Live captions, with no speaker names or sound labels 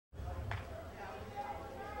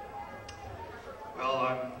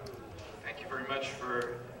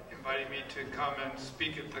come and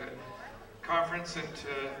speak at the conference and to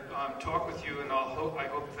talk with you, and I hope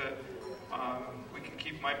that we can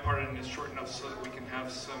keep my part in this short enough so that we can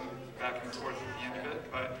have some back and forth at the end of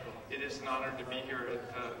it. But it is an honor to be here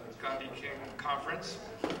at the Gandhi-King Conference.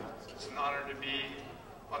 It's an honor to be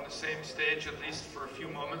on the same stage, at least for a few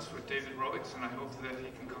moments, with David Rowigs, and I hope that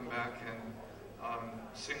he can come back and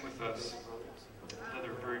sing with us.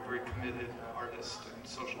 Another very, very committed artist and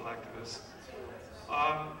social activist.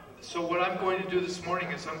 So what I'm going to do this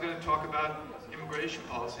morning is I'm going to talk about immigration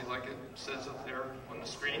policy, like it says up there on the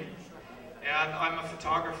screen. And I'm a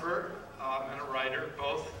photographer and a writer,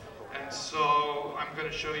 both. And so I'm going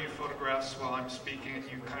to show you photographs while I'm speaking, and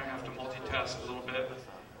you kind of have to multitask a little bit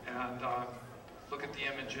and look at the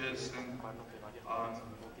images and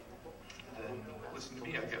then listen to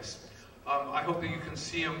me, I guess. I hope that you can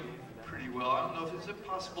see them pretty well. I don't know, is it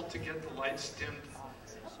possible to get the lights dimmed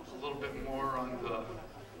a little bit more on the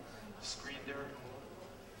screen there?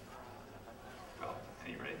 Well, at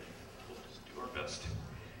any rate, we'll just do our best.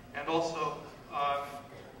 And also,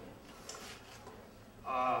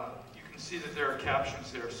 you can see that there are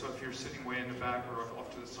captions there, so if you're sitting way in the back or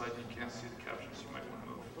off to the side and you can't see the captions, you might want to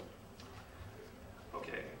move.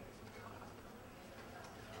 Okay.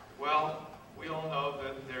 Well, we all know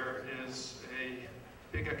that there is a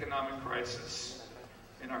big economic crisis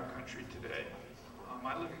in our country today.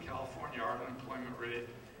 I live in California. Our unemployment rate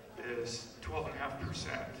is 12.5%.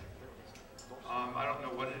 I don't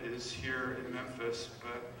know what it is here in Memphis,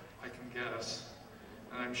 but I can guess.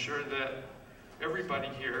 And I'm sure that everybody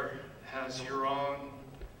here has your own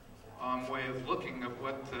way of looking at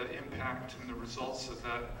what the impact and the results of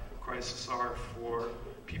that crisis are for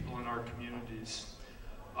people in our communities.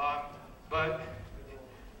 But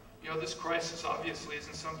you know, this crisis obviously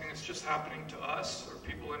isn't something that's just happening to us or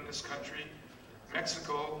people in this country.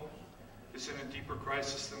 Mexico is in a deeper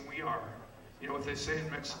crisis than we are. You know, what they say in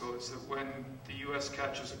Mexico is that when the U.S.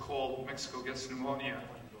 catches a cold, Mexico gets pneumonia.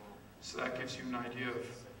 So that gives you an idea of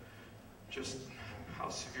just how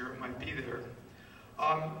severe it might be there.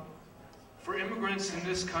 For immigrants in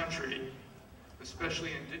this country,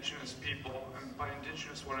 especially indigenous people, and by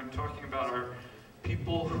indigenous what I'm talking about are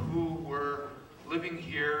people who were living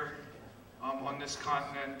here on this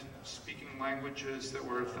continent, speaking languages that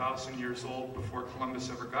were 1,000 years old before Columbus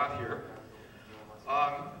ever got here.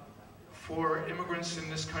 For immigrants in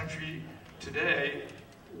this country today,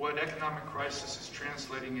 what economic crisis is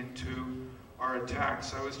translating into are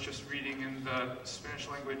attacks. I was just reading in the Spanish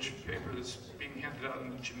language paper that's being handed out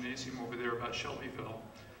in the gymnasium over there about Shelbyville,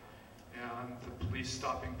 and the police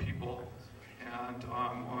stopping people, and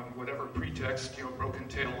on whatever pretext, you know, broken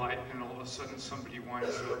tail light, and all of a sudden somebody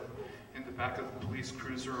winds up in the back of the police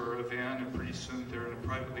cruiser or a van, and pretty soon they're in a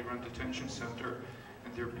privately run detention center,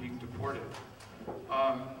 and they're being deported.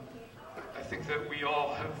 I think that we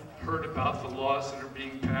all have heard about the laws that are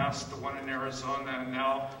being passed, the one in Arizona and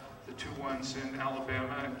now the two ones in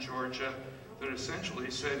Alabama and Georgia, that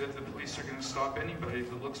essentially say that the police are going to stop anybody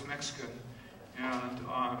that looks Mexican and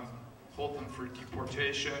hold them for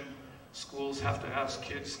deportation. Schools have to ask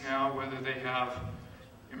kids now whether they have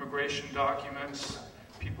immigration documents.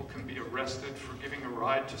 People can be arrested for giving a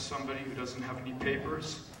ride to somebody who doesn't have any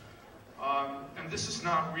papers. And this is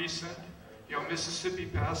not recent. You know, Mississippi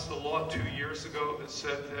passed a law 2 years ago that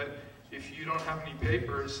said that if you don't have any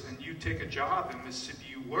papers and you take a job in Mississippi,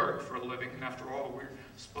 you work for a living, and after all, we're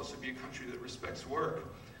supposed to be a country that respects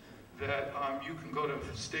work, that you can go to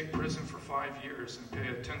state prison for 5 years and pay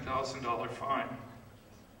a $10,000 fine.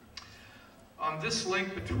 This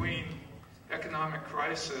link between economic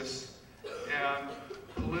crisis and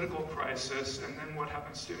political crisis, and then what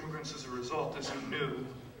happens to immigrants as a result, isn't new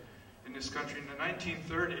in this country. In the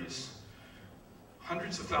 1930s,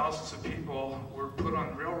 hundreds of thousands of people were put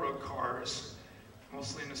on railroad cars,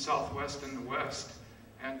 mostly in the Southwest and the West,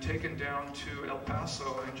 and taken down to El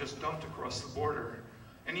Paso and just dumped across the border.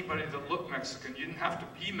 Anybody that looked Mexican, you didn't have to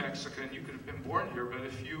be Mexican, you could have been born here, but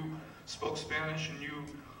if you spoke Spanish and you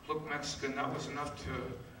looked Mexican, that was enough to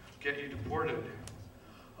get you deported.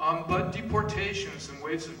 But deportations and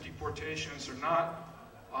waves of deportations are not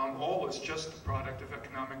always just the product of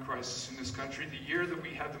economic crisis in this country. The year that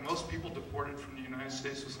we had the most people deported from the United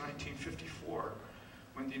States was 1954,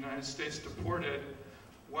 when the United States deported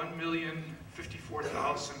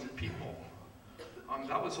 1,054,000 people.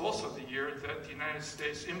 That was also the year that the United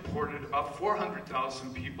States imported about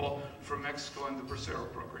 400,000 people from Mexico in the Bracero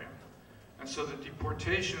program. And so the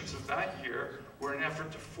deportations of that year were an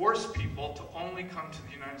effort to force people to only come to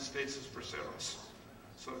the United States as braceros.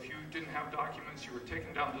 So if you didn't have documents, you were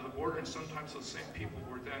taken down to the border, and sometimes those same people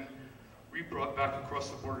were then re-brought back across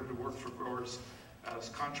the border to work for growers as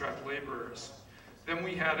contract laborers. Then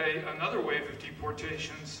we had another wave of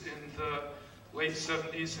deportations in the late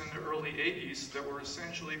 70s and the early 80s that were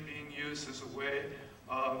essentially being used as a way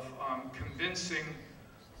of convincing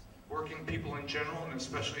working people in general, and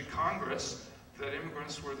especially Congress, that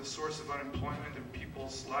immigrants were the source of unemployment and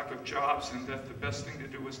people's lack of jobs, and that the best thing to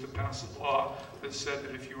do was to pass a law that said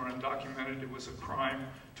that if you were undocumented, it was a crime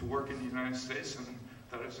to work in the United States, and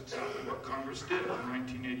that is exactly what Congress did. In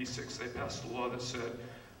 1986, they passed a law that said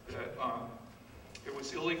that it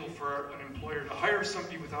was illegal for an employer to hire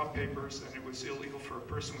somebody without papers, and it was illegal for a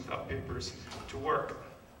person without papers to work.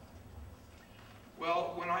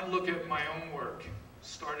 Well, when I look at my own work,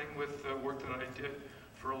 starting with the work that I did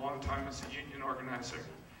for a long time as a union organizer,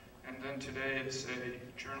 and then today as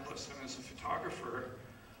a journalist and as a photographer,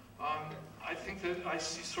 I think that I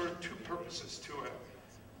see sort of two purposes to it.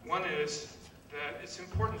 One is that it's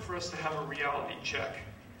important for us to have a reality check.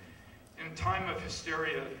 In a time of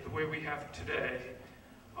hysteria, the way we have today,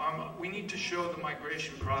 we need to show the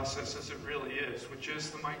migration process as it really is, which is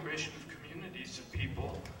the migration of communities of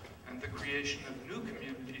people and the creation of new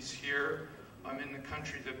communities here in the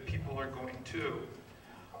country that people are going to.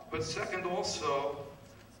 But second also,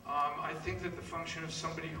 I think that the function of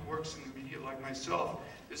somebody who works in the media like myself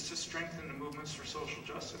is to strengthen the movements for social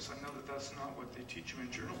justice. I know that that's not what they teach you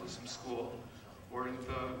in journalism school or in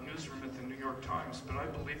the newsroom at the New York Times, but I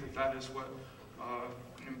believe that that is what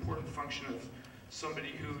an important function of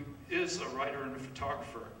somebody who is a writer and a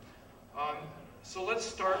photographer. So let's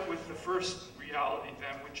start with the first reality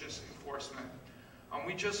then, which is enforcement.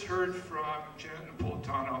 We just heard from Janet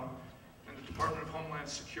Napolitano in the Department of Homeland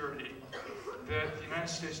Security that the United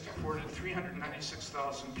States deported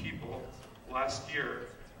 396,000 people last year.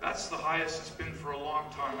 That's the highest it's been for a long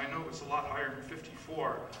time. I know it was a lot higher in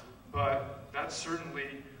 '54, but that's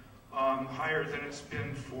certainly higher than it's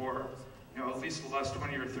been for at least the last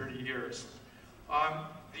 20 or 30 years.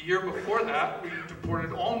 The year before that, we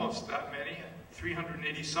deported almost that many,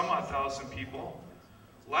 380 some odd thousand people.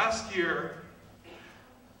 Last year,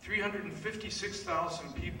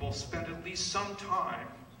 356,000 people spent at least some time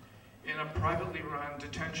in a privately run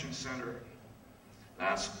detention center.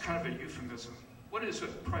 That's kind of a euphemism. What is a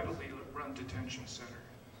privately run detention center?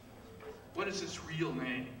 What is its real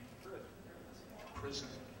name? Prison,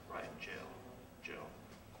 right? Jail.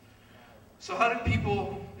 So how did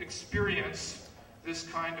people experience this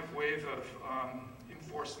kind of wave of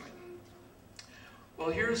enforcement? Well,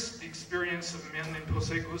 here's the experience of a man named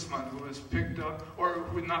Jose Guzman, who was picked up, or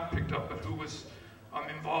who not picked up, but who was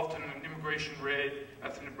involved in an immigration raid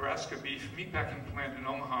at the Nebraska beef meatpacking plant in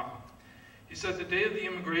Omaha. He said, the day of the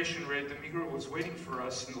immigration raid, the Migro was waiting for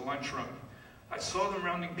us in the lunchroom. I saw them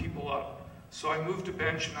rounding people up, so I moved a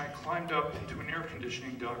bench and I climbed up into an air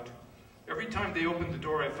conditioning duct. Every time they opened the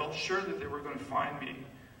door, I felt sure that they were going to find me.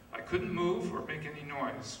 I couldn't move or make any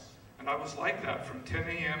noise. And I was like that from 10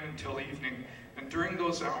 a.m. until evening. And during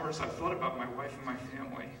those hours, I thought about my wife and my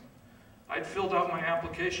family. I'd filled out my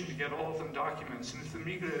application to get all of them documents, and if the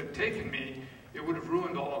Migra had taken me, it would have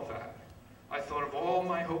ruined all of that. I thought of all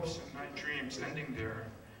my hopes and my dreams ending there.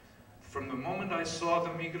 From the moment I saw the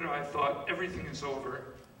Migra, I thought, everything is over.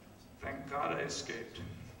 Thank God I escaped.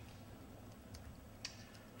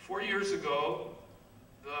 4 years ago,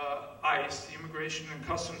 the ICE, the Immigration and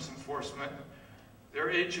Customs Enforcement, their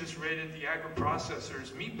agents raided the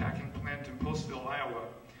agri-processor's meatpacking plant in Postville, Iowa.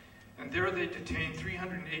 And there they detained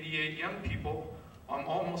 388 young people,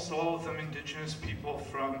 almost all of them indigenous people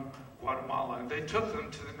from Guatemala. And they took them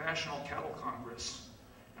to the National Cattle Congress.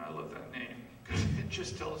 And I love that name, because it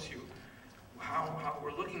just tells you how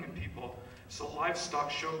we're looking at people. It's a livestock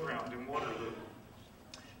showground in Waterloo.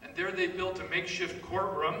 And there they built a makeshift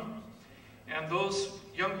courtroom, and those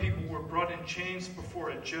young people were brought in chains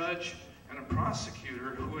before a judge and a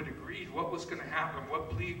prosecutor who had agreed what was going to happen, what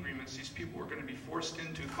plea agreements these people were going to be forced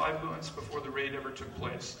into 5 months before the raid ever took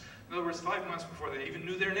place. In other words, 5 months before they even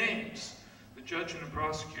knew their names, the judge and the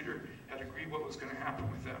prosecutor had agreed what was going to happen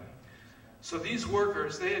with them. So these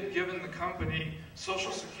workers, they had given the company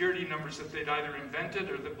social security numbers that they'd either invented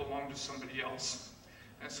or that belonged to somebody else.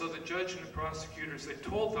 And so the judge and the prosecutors, they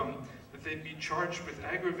told them that they'd be charged with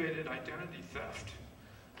aggravated identity theft,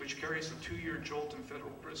 which carries a 2-year jolt in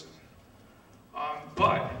federal prison.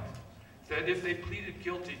 But that if they pleaded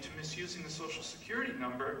guilty to misusing the social security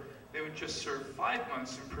number, they would just serve 5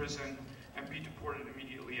 months in prison and be deported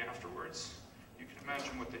immediately afterwards. You can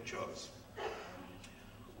imagine what they chose.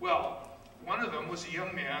 Well, one of them was a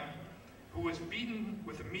young man who was beaten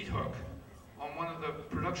with a meat hook on one of the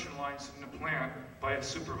production lines in the plant by a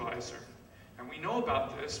supervisor. And we know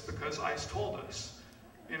about this because ICE told us.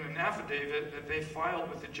 in an affidavit that they filed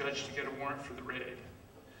with the judge to get a warrant for the raid.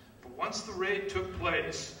 But once the raid took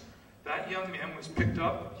place, that young man was picked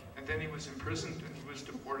up, and then he was imprisoned, and he was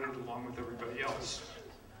deported along with everybody else.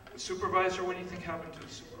 The supervisor, what do you think happened to the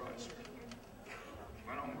supervisor?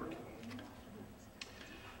 Went on working.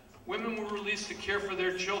 Women were released to care for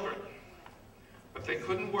their children, but they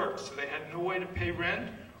couldn't work, so they had no way to pay rent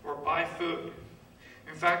or buy food.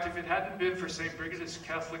 In fact, if it hadn't been for St. Brigida's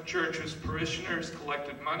Catholic Church, whose parishioners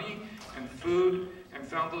collected money and food and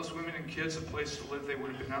found those women and kids a place to live, they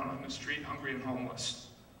would have been out on the street hungry and homeless.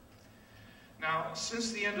 Now,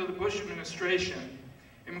 since the end of the Bush administration,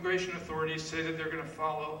 immigration authorities say that they're going to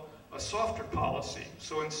follow a softer policy.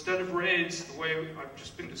 So instead of raids, the way I've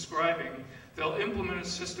just been describing, they'll implement a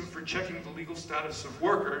system for checking the legal status of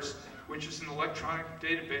workers, which is an electronic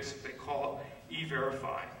database that they call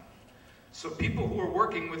E-Verify. So people who are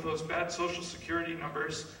working with those bad Social Security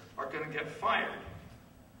numbers are going to get fired.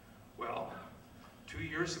 Well, 2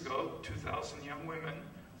 years ago, 2,000 young women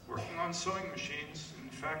working on sewing machines in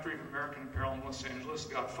the factory of American Apparel in Los Angeles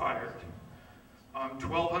got fired.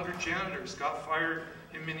 1,200 janitors got fired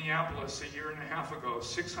in Minneapolis a year and a half ago.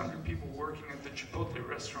 600 people working at the Chipotle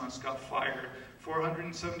restaurants got fired.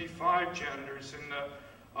 475 janitors in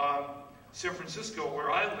San Francisco,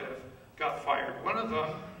 where I live, got fired. One of them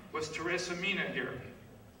was Teresa Mina here.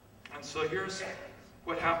 And so here's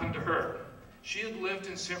what happened to her. She had lived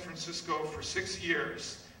in San Francisco for 6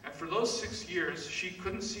 years, and for those 6 years, she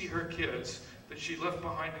couldn't see her kids that she left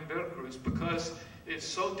behind in Veracruz because it's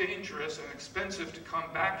so dangerous and expensive to come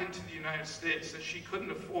back into the United States that she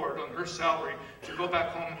couldn't afford on her salary to go back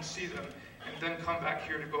home and see them and then come back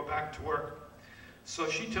here to go back to work. So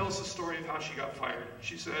she tells the story of how she got fired.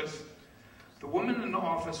 She says, "The woman in the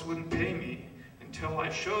office wouldn't pay me until I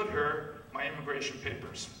showed her my immigration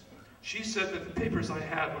papers. She said that the papers I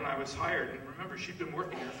had when I was hired," and remember, she'd been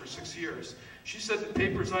working there for 6 years, "she said the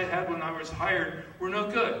papers I had when I was hired were no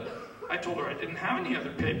good. I told her I didn't have any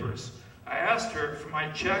other papers. I asked her for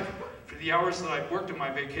my check for the hours that I'd worked on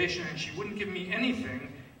my vacation, and she wouldn't give me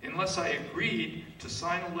anything unless I agreed to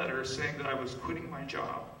sign a letter saying that I was quitting my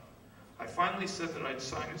job. I finally said that I'd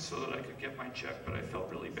sign it so that I could get my check, but I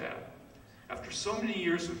felt really bad. After so many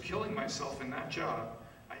years of killing myself in that job,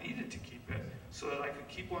 I needed to keep it so that I could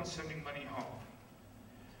keep on sending money home."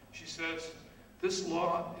 She says, "This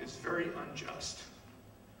law is very unjust.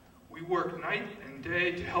 We work night and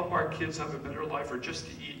day to help our kids have a better life or just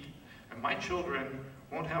to eat, and my children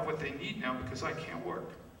won't have what they need now because I can't work."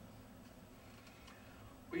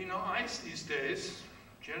 Well, you know, ICE these days,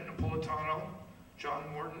 Janet Napolitano, John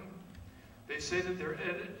Morton, they say that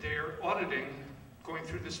they're auditing, going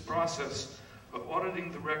through this process of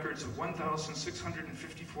auditing the records of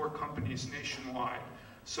 1,654 companies nationwide.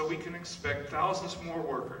 So we can expect thousands more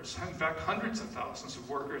workers, in fact hundreds of thousands of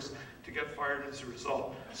workers, to get fired as a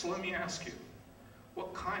result. So let me ask you,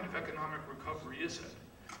 what kind of economic recovery is it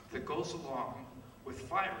that goes along with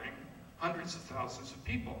firing hundreds of thousands of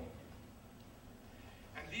people?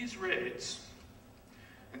 And these raids,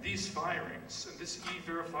 and these firings, and this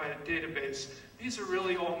E-Verify database, these are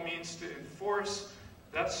really all means to enforce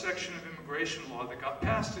that section of immigration law that got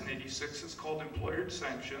passed in '86. It's called employer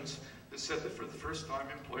sanctions, that said that for the first time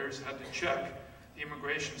employers had to check the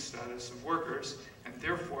immigration status of workers and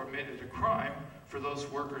therefore made it a crime for those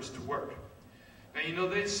workers to work. Now, you know,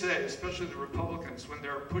 they say, especially the Republicans, when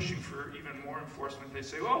they're pushing for even more enforcement, they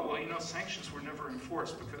say, "Oh, well, you know, sanctions were never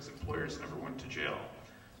enforced because employers never went to jail."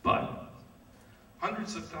 But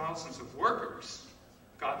hundreds of thousands of workers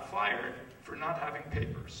got fired for not having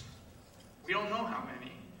papers. We don't know how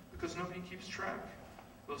many because nobody keeps track.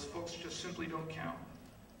 Those folks just simply don't count.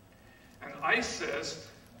 And ICE says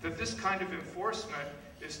that this kind of enforcement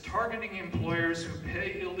is targeting employers who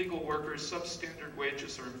pay illegal workers substandard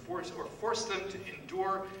wages or force them to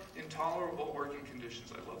endure intolerable working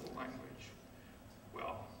conditions. I love the language.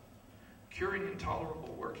 Well, curing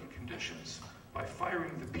intolerable working conditions by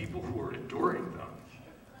firing the people who are enduring them,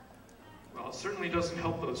 well, it certainly doesn't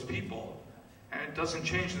help those people, and it doesn't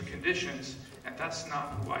change the conditions, and that's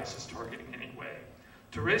not who ICE is targeting anyway.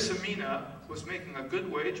 Teresa Mina was making a good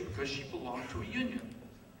wage because she belonged to a union,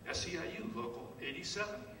 SEIU Local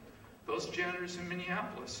 87. Those janitors in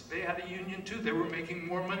Minneapolis, they had a union too. They were making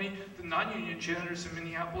more money than non-union janitors in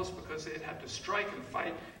Minneapolis because they had to strike and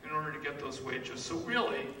fight in order to get those wages. So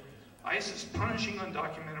really, ICE is punishing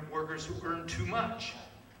undocumented workers who earn too much,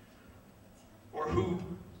 or who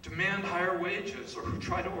demand higher wages, or who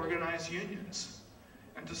try to organize unions.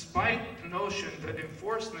 And despite the notion that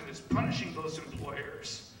enforcement is punishing those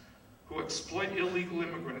employers who exploit illegal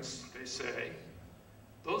immigrants, they say,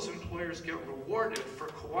 those employers get rewarded for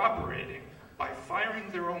cooperating by firing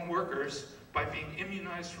their own workers by being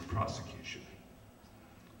immunized from prosecution.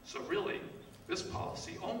 So really, this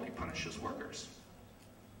policy only punishes workers.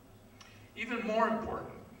 Even more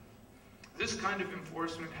important, this kind of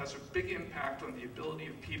enforcement has a big impact on the ability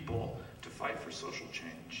of people to fight for social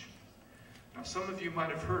change. Now, some of you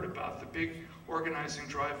might have heard about the big organizing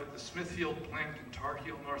drive at the Smithfield plant in Tar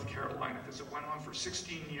Heel, North Carolina, because it went on for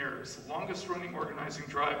 16 years, the longest running organizing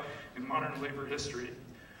drive in modern labor history.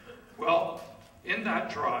 Well, in that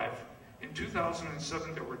drive, in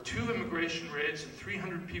 2007, there were 2 immigration raids and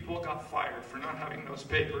 300 people got fired for not having those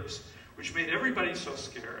papers, which made everybody so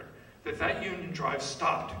scared that that union drive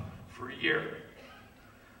stopped for a year.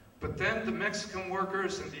 But then the Mexican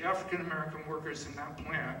workers and the African American workers in that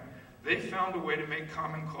plant, they found a way to make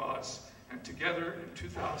common cause, and together in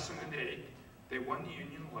 2008, they won the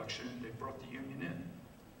union election and they brought the union in.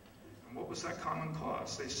 And what was that common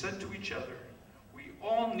cause? They said to each other, we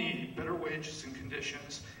all need better wages and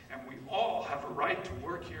conditions, and we all have a right to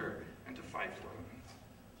work here and to fight for them.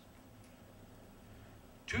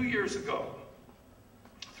 3 years ago,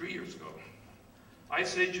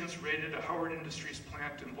 ICE agents raided a Howard Industries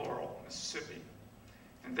plant in Laurel, Mississippi,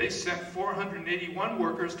 and they sent 481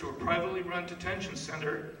 workers to a privately run detention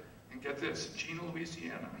center, and get this, Gina,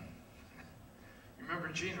 Louisiana. You remember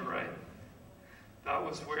Gina, right? That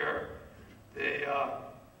was where they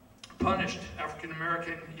punished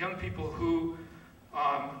African-American young people who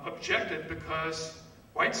objected because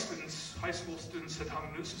white students, high school students, had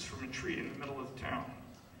hung nooses from a tree in the middle of the town.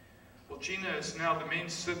 Well, Gina is now the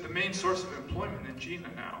main source of employment in Gina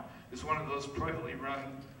now is one of those privately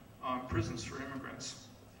run prisons for immigrants.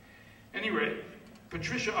 At any rate,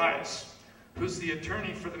 Patricia Ice, who's the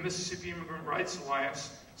attorney for the Mississippi Immigrant Rights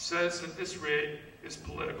Alliance, says that this raid is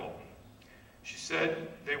political. She said,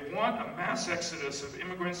 they want a mass exodus of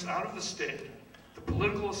immigrants out of the state. The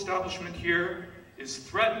political establishment here is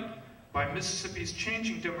threatened by Mississippi's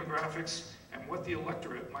changing demographics and what the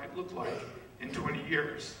electorate might look like in 20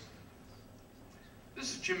 years.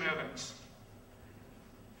 This is Jim Evans.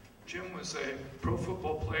 Jim was a pro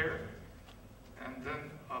football player and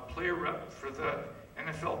then a player rep for the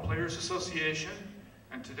NFL Players Association,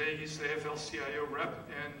 and today he's the AFL-CIO rep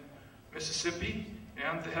in Mississippi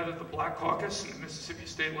and the head of the Black Caucus in the Mississippi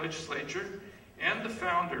State Legislature and the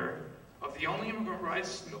founder of the only immigrant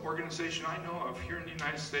rights organization I know of here in the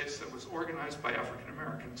United States that was organized by African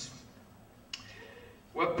Americans.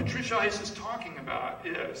 What Patricia Ice is talking about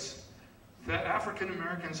is that African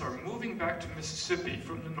Americans are moving back to Mississippi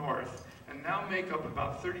from the north and now make up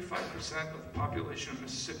about 35% of the population of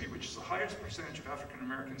Mississippi, which is the highest percentage of African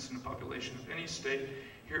Americans in the population of any state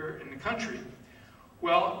here in the country.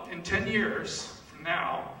 Well, in 10 years from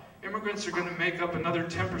now, immigrants are going to make up another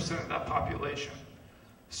 10% of that population.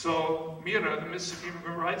 So MIRA, the Mississippi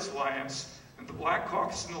Immigrant Rights Alliance, and the Black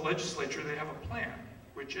Caucus in the legislature, they have a plan,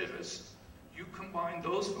 which is you combine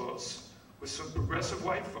those votes with some progressive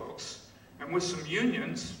white folks and with some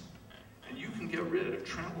unions, and you can get rid of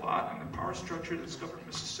Trent Lott and the power structure that's governed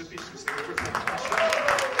Mississippi since they overthrew the Constitution.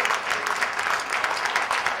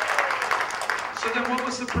 So then what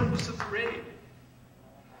was the purpose of the raid?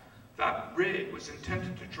 That raid was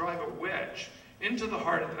intended to drive a wedge into the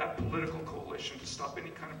heart of that political coalition to stop any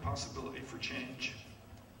kind of possibility for change.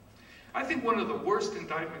 I think one of the worst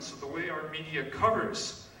indictments of the way our media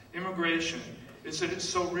covers immigration is that it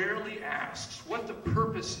so rarely asks what the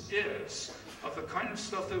purpose is of the kind of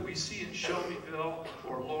stuff that we see in Shelbyville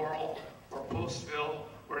or Laurel or Postville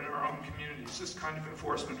or in our own communities, this kind of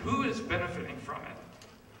enforcement. Who is benefiting from it?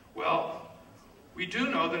 Well, we do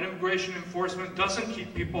know that immigration enforcement doesn't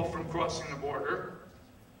keep people from crossing the border,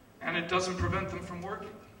 and it doesn't prevent them from working.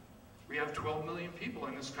 We have 12 million people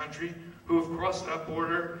in this country who have crossed that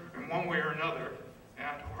border in one way or another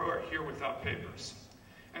and who are here without papers.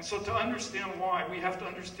 And so to understand why, we have to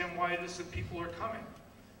understand why it is that people are coming.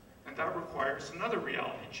 And that requires another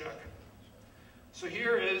reality check. So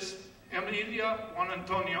here is Emilia Juan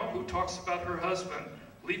Antonio, who talks about her husband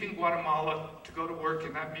leaving Guatemala to go to work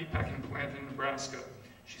in that meatpacking plant in Nebraska.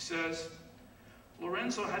 She says,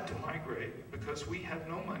 Lorenzo had to migrate because we had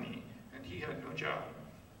no money and he had no job.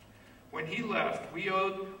 When he left, we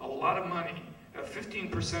owed a lot of money at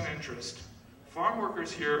 15% interest. Farm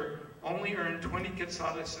workers here only earn 20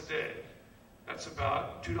 quetzales a day. That's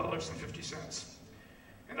about $2.50.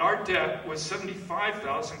 And our debt was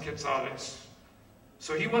 75,000 quetzales.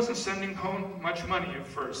 So he wasn't sending home much money at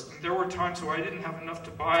first. And there were times where I didn't have enough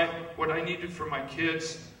to buy what I needed for my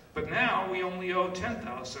kids. But now we only owe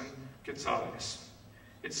 10,000 quetzales.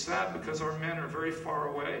 It's sad because our men are very far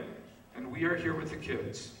away, and we are here with the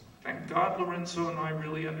kids. Thank God Lorenzo and I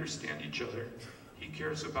really understand each other. He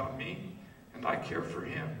cares about me, and I care for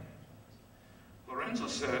him. Lorenzo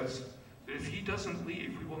says that if he doesn't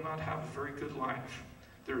leave, we will not have a very good life.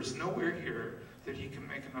 There is nowhere here that he can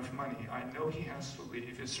make enough money. I know he has to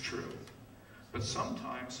leave, it's true. But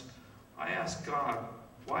sometimes I ask God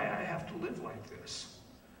why I have to live like this.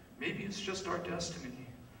 Maybe it's just our destiny.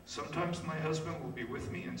 Sometimes my husband will be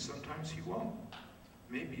with me and sometimes he won't.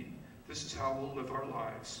 Maybe this is how we'll live our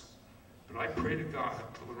lives. But I pray to God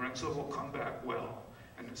that Lorenzo will come back well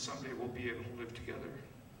and that someday we'll be able to live together.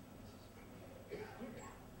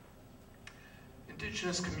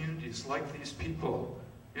 Indigenous communities like these people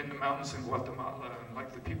in the mountains in Guatemala and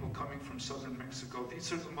like the people coming from southern Mexico,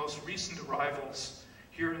 these are the most recent arrivals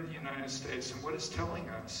here in the United States. And what it's telling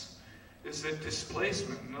us is that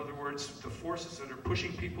displacement, in other words, the forces that are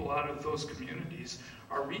pushing people out of those communities,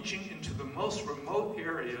 are reaching into the most remote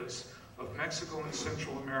areas of Mexico and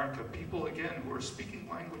Central America. People, again, who are speaking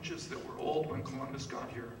languages that were old when Columbus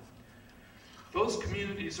got here. Those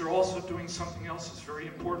communities are also doing something else that's very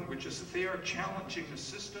important, which is that they are challenging the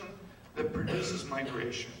system that produces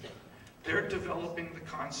migration. They're developing the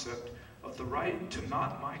concept of the right to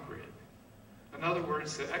not migrate. In other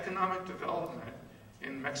words, that economic development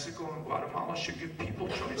in Mexico and Guatemala should give people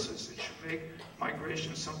choices. It should make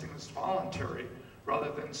migration something that's voluntary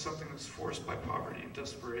rather than something that's forced by poverty and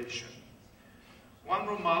desperation. Juan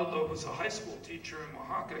Romaldo, who's a high school teacher in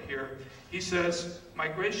Oaxaca here, he says,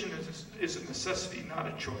 migration is a necessity, not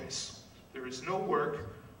a choice. There is no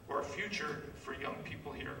work or future for young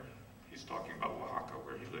people here. He's talking about Oaxaca,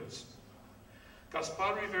 where he lives.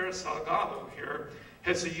 Gaspar Rivera Salgado here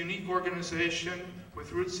has a unique organization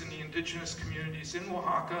with roots in the indigenous communities in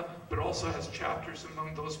Oaxaca, but also has chapters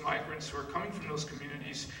among those migrants who are coming from those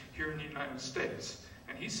communities here in the United States.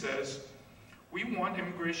 And he says, we want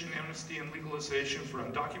immigration amnesty and legalization for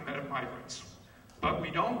undocumented migrants, but we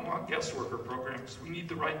don't want guest worker programs. We need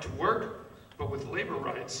the right to work, but with labor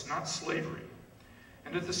rights, not slavery.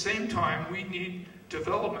 And at the same time, we need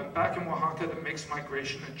development back in Oaxaca that makes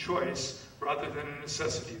migration a choice rather than a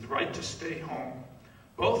necessity, the right to stay home.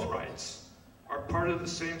 Both rights are part of the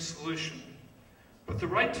same solution. But the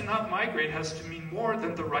right to not migrate has to mean more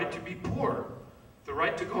than the right to be poor. The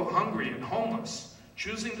right to go hungry and homeless,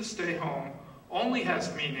 choosing to stay home, only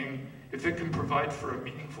has meaning if it can provide for a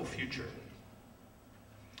meaningful future.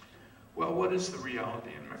 Well, what is the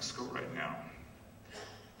reality in Mexico right now?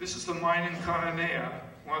 This is the mine in Cananea,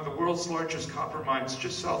 one of the world's largest copper mines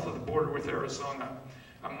just south of the border with Arizona.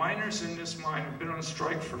 Miners in this mine have been on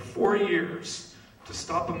strike for 4 years to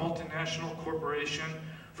stop a multinational corporation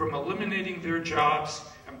from eliminating their jobs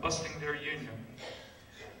and busting their union.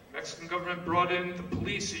 The Mexican government brought in the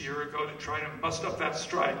police a year ago to try to bust up that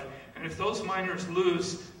strike. And if those miners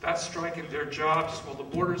lose that strike and their jobs, well, the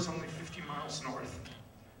border is only 50 miles north.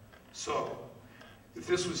 So, if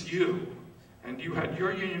this was you, and you had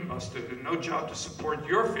your union busted and no job to support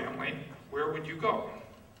your family, where would you go?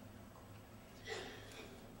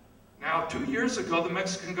 Now, 2 years ago, the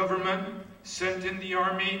Mexican government sent in the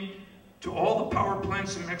army to all the power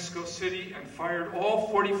plants in Mexico City and fired all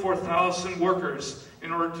 44,000 workers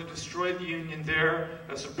in order to destroy the union there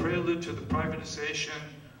as a prelude to the privatization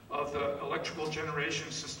of the electrical generation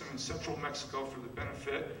system in central Mexico for the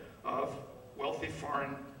benefit of wealthy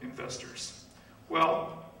foreign investors.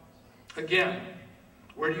 Well, again,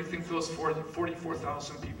 where do you think those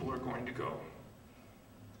 44,000 people are going to go?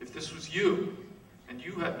 If this was you, and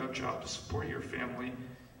you had no job to support your family,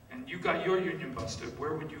 and you got your union busted,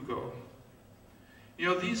 where would you go? You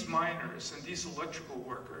know, these miners and these electrical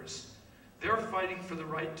workers, they're fighting for the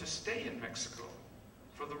right to stay in Mexico,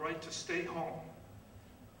 for the right to stay home.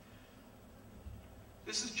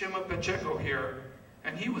 This is Gemma Pacheco here,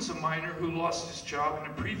 and he was a miner who lost his job in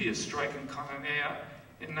a previous strike in Cananea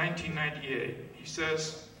in 1998. He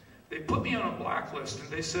says, they put me on a blacklist and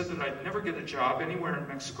they said that I'd never get a job anywhere in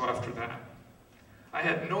Mexico after that. I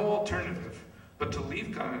had no alternative but to leave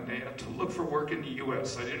Cananea to look for work in the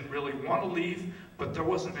US. I didn't really want to leave, but there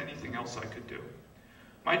wasn't anything else I could do.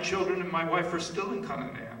 My children and my wife are still in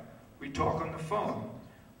Cananea. We talk on the phone,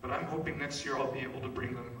 but I'm hoping next year I'll be able to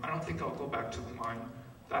bring them. I don't think I'll go back to the mine.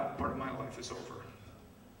 That part of my life is over.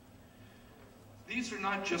 These are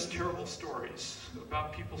not just terrible stories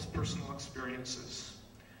about people's personal experiences.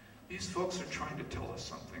 These folks are trying to tell us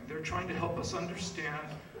something. They're trying to help us understand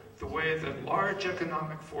the way that large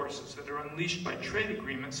economic forces that are unleashed by trade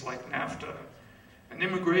agreements like NAFTA and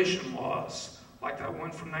immigration laws like that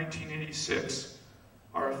one from 1986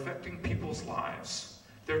 are affecting people's lives.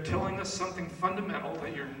 They're telling us something fundamental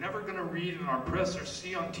that you're never going to read in our press or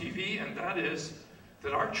see on TV, and that is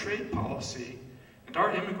that our trade policy and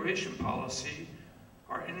our immigration policy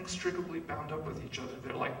are inextricably bound up with each other.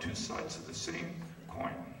 They're like two sides of the same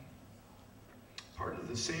coin, part of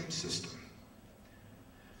the same system.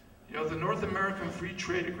 You know, the North American Free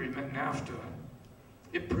Trade Agreement, NAFTA,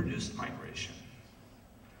 it produced migration.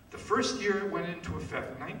 The first year it went into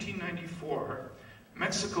effect, 1994,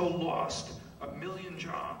 Mexico lost 1 million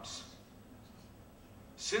jobs.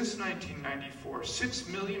 Since 1994, 6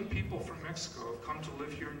 million people from Mexico have come to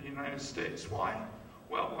live here in the United States. Why?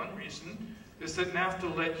 Well, one reason is that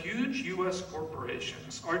NAFTA let huge U.S.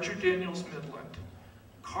 corporations, Archer Daniels Midland,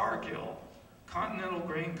 Cargill, Continental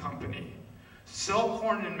Grain Company, sell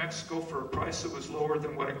corn in Mexico for a price that was lower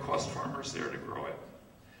than what it cost farmers there to grow it.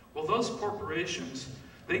 Well, those corporations,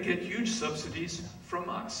 they get huge subsidies from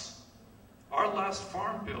us. Our last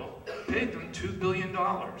farm bill paid them $2 billion.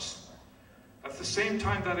 At the same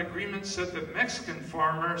time, that agreement said that Mexican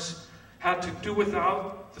farmers had to do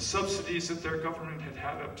without the subsidies that their government had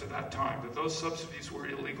had up to that time, that those subsidies were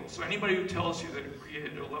illegal. So anybody who tells you that it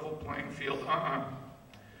created a level playing field,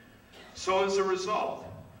 So as a result,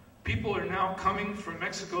 people are now coming from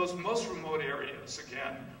Mexico's most remote areas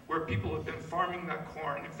again, where people have been farming that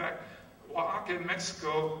corn. In fact, Oaxaca in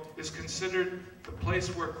Mexico is considered the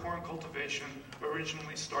place where corn cultivation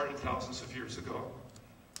originally started thousands of years ago.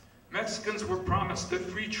 Mexicans were promised that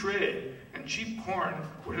free trade and cheap corn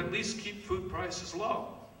would at least keep food prices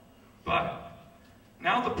low. But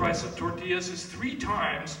now the price of tortillas is 3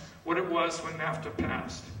 times what it was when NAFTA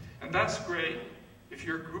passed. And that's great if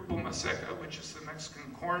you're Grupo Maseca, which is the Mexican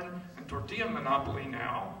corn and tortilla monopoly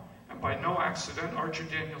now, and by no accident, Archer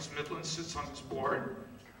Daniels Midland sits on its board.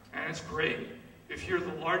 And it's great if you're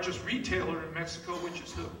the largest retailer in Mexico, which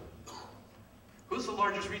is who? Who's the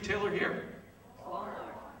largest retailer here? Walmart.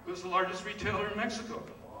 Who's the largest retailer in Mexico?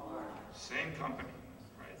 Walmart. Same company,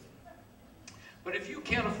 right? But if you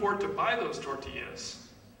can't afford to buy those tortillas,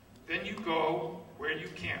 then you go where you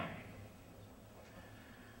can.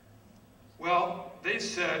 Well, they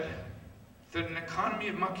said that an economy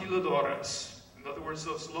of maquiladoras, in other words,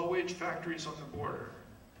 those low-wage factories on the border,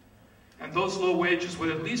 and those low wages would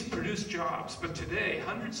at least produce jobs. But today,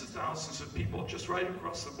 hundreds of thousands of people just right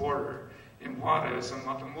across the border, in Juarez and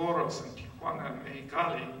Matamoros and Tijuana and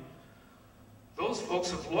Mexicali, those folks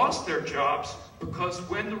have lost their jobs because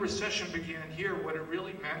when the recession began here, what it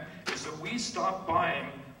really meant is that we stopped buying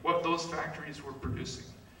what those factories were producing.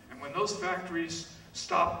 And when those factories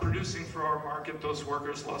stopped producing for our market, those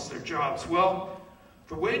workers lost their jobs. Well,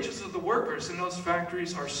 the wages of the workers in those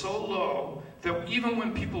factories are so low that even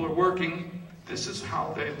when people are working, this is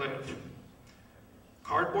how they live.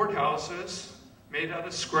 Cardboard houses made out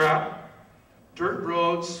of scrap, dirt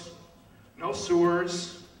roads, no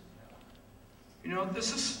sewers. You know,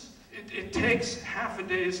 it takes half a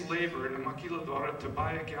day's labor in a maquiladora to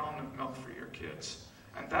buy a gallon of milk for your kids.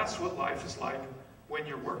 And that's what life is like when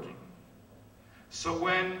you're working. So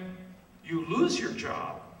when you lose your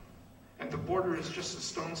job, and the border is just a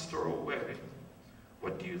stone's throw away,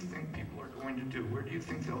 what do you think people are going to do? Where do you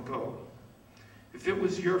think they'll go? If it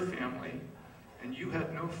was your family, and you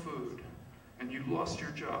had no food, and you lost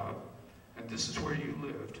your job, and this is where you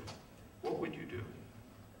lived, what would you do?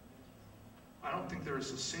 I don't think there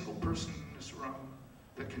is a single person in this room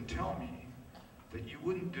that can tell me that you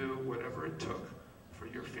wouldn't do whatever it took for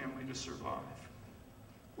your family to survive.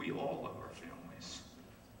 We all love our families.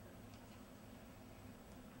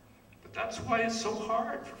 But that's why it's so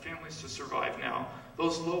hard for families to survive now.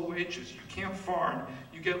 Those low wages, you can't farm,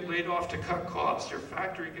 you get laid off to cut costs, your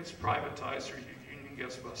factory gets privatized, or your union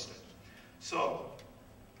gets busted. So,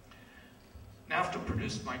 NAFTA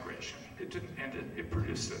produced migration. It didn't end it, it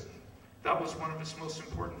produced it. That was one of its most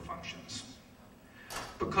important functions.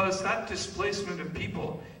 Because that displacement of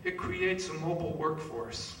people, it creates a mobile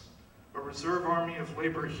workforce, a reserve army of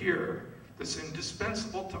labor here that's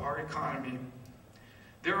indispensable to our economy.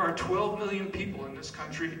 There are 12 million people in this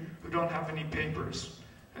country who don't have any papers.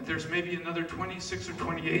 And there's maybe another 26 or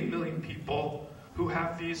 28 million people who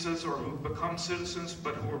have visas or who've become citizens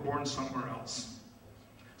but who were born somewhere else.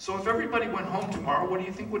 So if everybody went home tomorrow, what do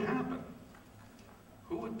you think would happen?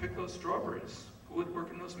 Who would pick those strawberries? Who would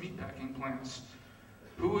work in those meatpacking plants?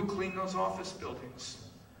 Who would clean those office buildings?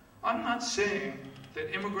 I'm not saying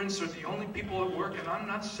that immigrants are the only people at work, and I'm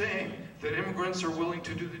not saying that immigrants are willing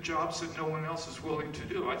to do the jobs that no one else is willing to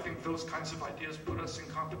do. I think those kinds of ideas put us in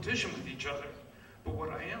competition with each other. But what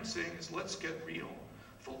I am saying is let's get real.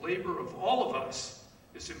 The labor of all of us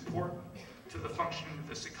is important to the functioning of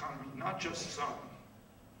this economy, not just some.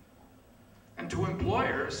 And to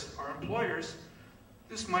employers, our employers,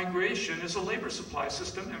 this migration is a labor supply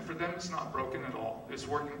system, and for them it's not broken at all. It's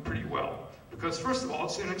working pretty well. Because first of all,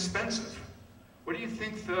 it's inexpensive. What do you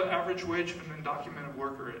think the average wage of an undocumented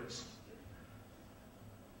worker is?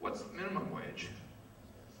 What's the minimum wage?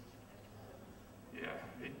 Yeah,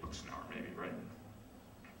 $8 an hour maybe, right?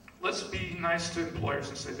 Let's be nice to employers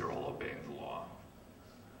and say they're all obeying the law.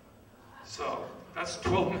 So that's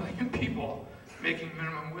 12 million people making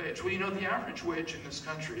minimum wage. Well, you know, the average wage in this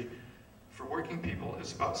country for working people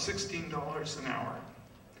is about $16 an hour.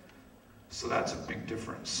 So that's a big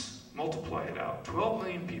difference. Multiply it out. 12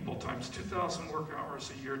 million people times 2,000 work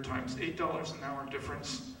hours a year times $8 an hour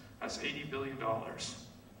difference, that's $80 billion.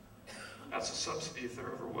 That's a subsidy if there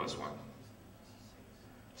ever was one.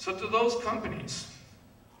 So to those companies,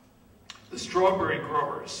 the strawberry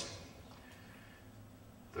growers,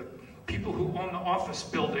 the people who own the office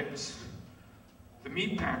buildings, the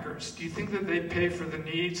meat packers, do you think that they pay for the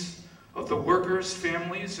needs of the workers'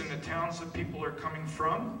 families in the towns that people are coming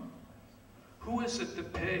from? Who is it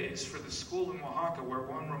that pays for the school in Oaxaca where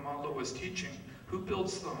Juan Ramalho was teaching? Who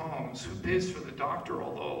builds the homes? Who pays for the doctor,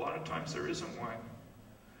 although a lot of times there isn't one?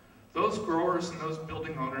 Those growers and those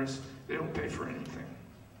building owners, they don't pay for anything.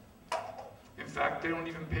 In fact, they don't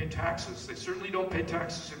even pay taxes. They certainly don't pay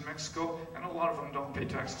taxes in Mexico, and a lot of them don't pay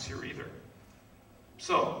taxes here either.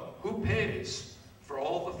 So, who pays for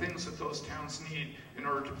all the things that those towns need in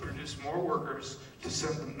order to produce more workers to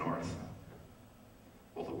send them north?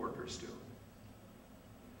 Well, the workers do.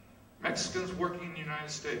 Mexicans working in the United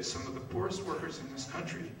States, some of the poorest workers in this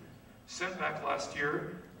country, sent back last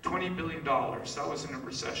year $20 billion. That was in a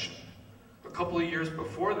recession. A couple of years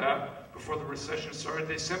before that, before the recession started,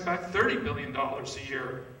 they sent back $30 billion a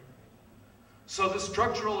year. So the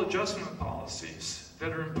structural adjustment policies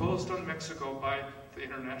that are imposed on Mexico by the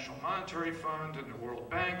International Monetary Fund and the World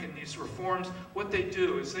Bank and these reforms, what they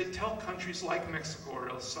do is they tell countries like Mexico or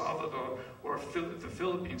El Salvador or the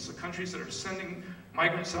Philippines, the countries that are sending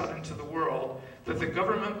migrants out into the world, that the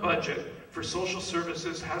government budget for social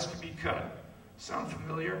services has to be cut. Sound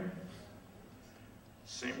familiar?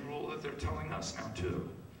 Same rule that they're telling us now too.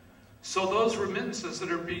 So those remittances that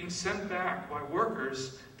are being sent back by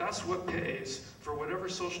workers, that's what pays for whatever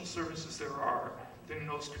social services there are in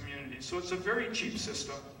those communities. So it's a very cheap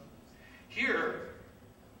system. Here,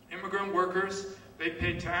 immigrant workers, they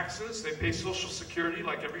pay taxes, they pay Social Security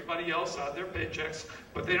like everybody else out of their paychecks,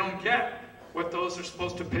 but they don't get what those are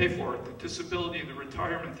supposed to pay for, the disability, the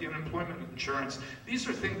retirement, the unemployment insurance. These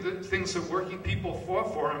are things that working people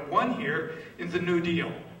fought for and won here in the New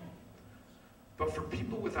Deal. But for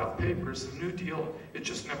people without papers, the New Deal, it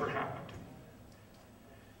just never happened.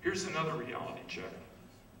 Here's another reality check.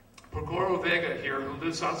 Porgoro Vega here, who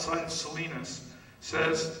lives outside of Salinas,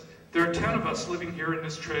 says, there are 10 of us living here in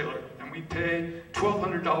this trailer, and we pay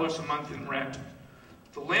 $1,200 a month in rent.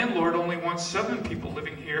 The landlord only wants 7 people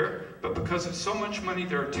living here, but because it's so much money,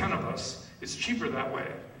 there are 10 of us. It's cheaper that way.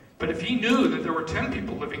 But if he knew that there were 10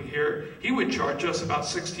 people living here, he would charge us about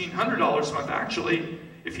 $1,600 a month. Actually,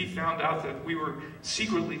 if he found out that we were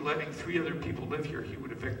secretly letting 3 other people live here, he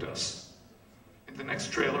would evict us. In the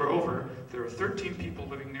next trailer over, there are 13 people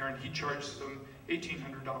living there, and he charges them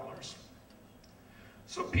 $1,800.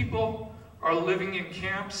 So people are living in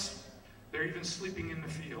camps. They're even sleeping in the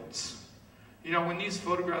fields. You know, when these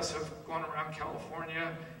photographs have gone around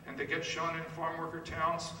California and they get shown in farm worker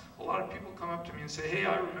towns, a lot of people come up to me and say, hey,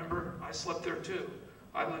 I remember, I slept there too.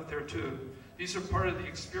 I lived there too. These are part of the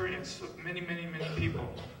experience of many, many, many people.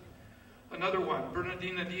 Another one,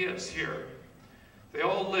 Bernardina Diaz here. They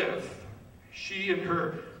all live. She and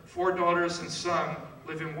her 4 daughters and son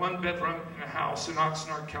live in 1 bedroom in a house in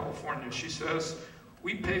Oxnard, California. She says,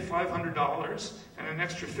 we pay $500 and an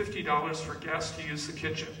extra $50 for gas to use the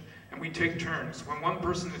kitchen. And we take turns. When one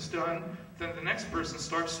person is done, then the next person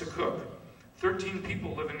starts to cook. 13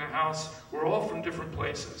 people live in the house. We're all from different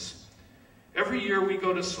places. Every year we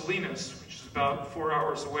go to Salinas, which is about 4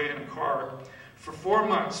 hours away in a car, for 4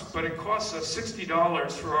 months, but it costs us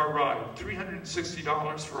 $60 for our ride,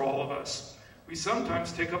 $360 for all of us. We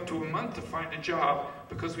sometimes take up to a month to find a job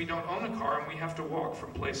because we don't own a car and we have to walk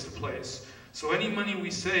from place to place. So any money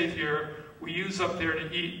we save here, we use up there to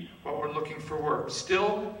eat while we're looking for work.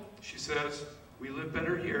 Still, she says, we live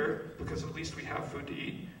better here because at least we have food to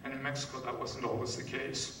eat, and in Mexico that wasn't always the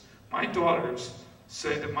case. My daughters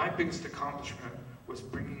say that my biggest accomplishment was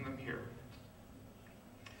bringing them here.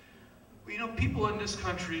 Well, you know, people in this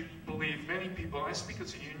country believe, many people, I speak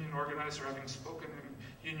as a union organizer, having spoken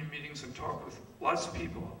in union meetings and talked with lots of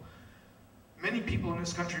people. Many people in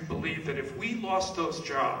this country believe that if we lost those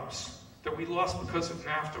jobs, that we lost because of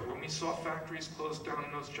NAFTA, when we saw factories close down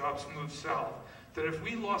and those jobs moved south, that if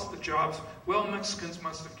we lost the jobs, well, Mexicans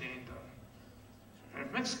must have gained them. And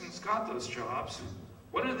if Mexicans got those jobs,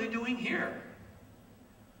 what are they doing here?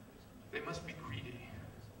 They must be greedy.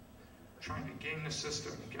 trying to game the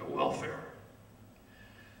system and get welfare.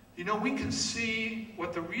 You know, we can see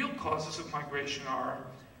what the real causes of migration are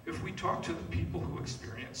if we talk to the people who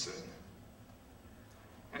experience it.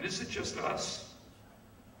 And is it just us?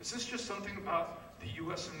 Is this just something about the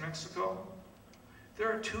US and Mexico?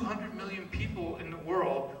 There are 200 million people in the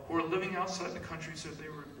world who are living outside the countries that they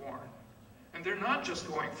were born. And they're not just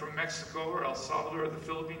going from Mexico or El Salvador or the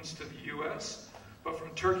Philippines to the US, but from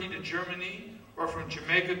Turkey to Germany, or from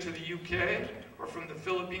Jamaica to the UK, or from the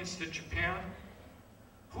Philippines to Japan.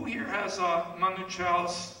 Who here has Manu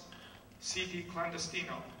Chao's CD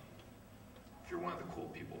Clandestino? If you're one of the cool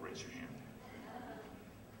people, raise your hand.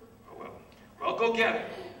 Oh well. Well, go get it.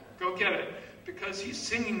 Go get it. Because he's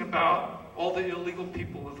singing about all the illegal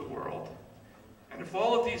people of the world. And if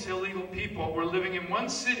all of these illegal people were living in one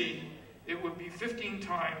city, it would be 15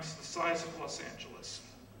 times the size of Los Angeles.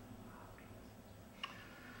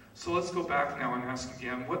 So let's go back now and ask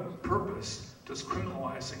again, what purpose does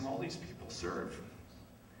criminalizing all these people serve?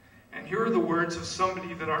 And here are the words of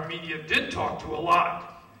somebody that our media did talk to a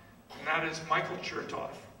lot, and that is Michael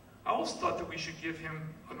Chertoff. I always thought that we should give him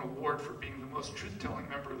an award for being the most truth-telling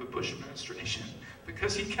member of the Bush administration,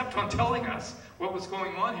 because he kept on telling us what was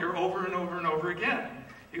going on here over and over and over again.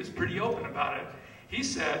 He was pretty open about it. He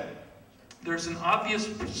said, there's an obvious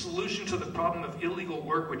solution to the problem of illegal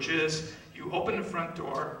work, which is you open the front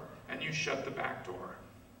door and you shut the back door.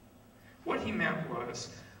 What he meant was,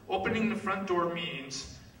 opening the front door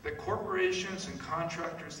means that corporations and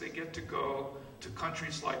contractors, they get to go to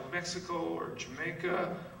countries like Mexico or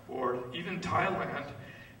Jamaica or even Thailand,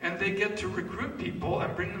 and they get to recruit people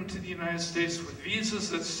and bring them to the United States with visas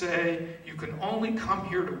that say you can only come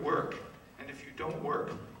here to work, and if you don't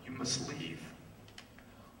work, you must leave.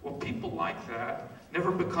 Well, people like that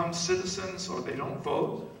never become citizens, or they don't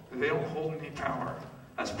vote, or they don't hold any power.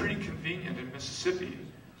 That's pretty convenient in Mississippi,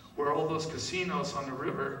 where all those casinos on the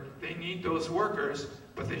river, they need those workers,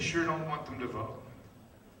 but they sure don't want them to vote.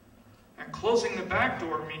 And closing the back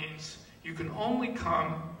door means you can only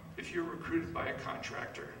come if you're recruited by a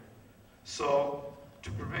contractor. So,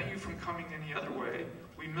 to prevent you from coming any other way,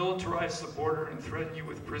 we militarize the border and threaten you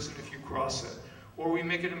with prison if you cross it. Or we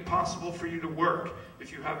make it impossible for you to work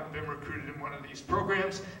if you haven't been recruited in one of these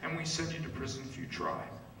programs, and we send you to prison if you try.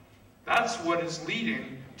 That's what is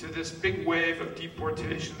leading to this big wave of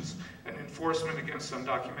deportations and enforcement against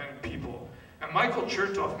undocumented people. And Michael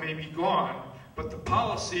Chertoff may be gone, but the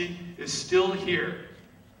policy is still here.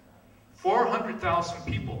 400,000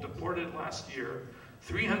 people deported last year,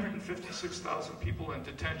 356,000 people in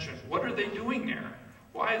detention. What are they doing there?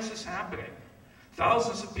 Why is this happening?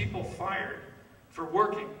 Thousands of people fired for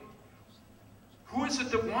working. Who is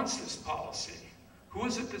it that wants this policy? Who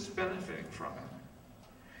is it that's benefiting from it?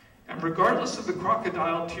 And regardless of the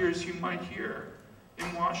crocodile tears you might hear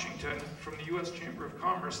in Washington from the U.S. Chamber of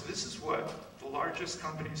Commerce, this is what the largest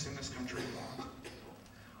companies in this country want.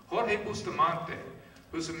 Jorge Bustamante,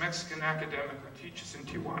 who's a Mexican academic who teaches in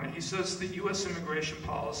Tijuana, he says the U.S. immigration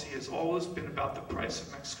policy has always been about the price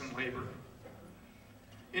of Mexican labor.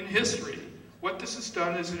 In history, what this has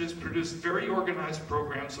done is it has produced very organized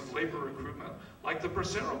programs of labor recruitment, like the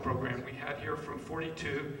Bracero program we had here from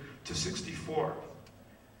 42 to 64.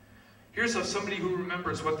 Here's somebody who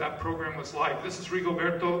remembers what that program was like. This is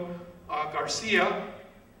Rigoberto Garcia,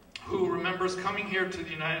 who remembers coming here to the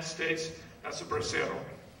United States as a bracero.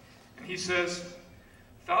 And he says,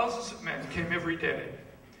 thousands of men came every day.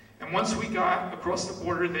 And once we got across the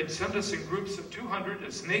border, they'd send us in groups of 200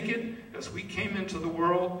 as naked as we came into the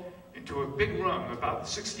world, into a big room about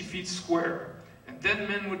 60 feet square. And then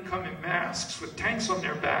men would come in masks with tanks on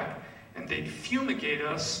their back, and they'd fumigate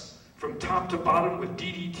us from top to bottom with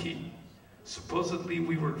DDT. Supposedly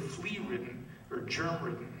we were flea-ridden or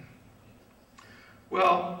germ-ridden.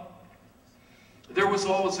 Well, there was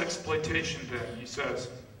always exploitation then, he says.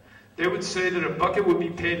 They would say that a bucket would be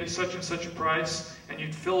paid at such and such a price, and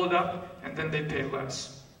you'd fill it up, and then they'd pay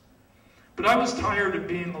less. But I was tired of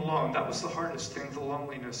being alone. That was the hardest thing, the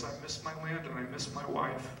loneliness. I missed my land and I missed my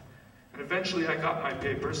wife. And eventually I got my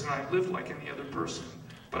papers, and I lived like any other person.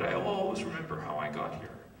 But I always remember how I got here.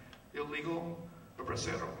 Illegal, a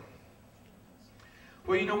bracero.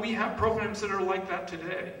 Well, you know, we have programs that are like that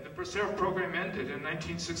today. The Bracero program ended in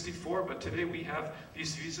 1964, but today we have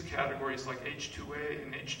these visa categories like H-2A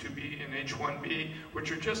and H-2B and H-1B,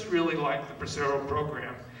 which are just really like the Bracero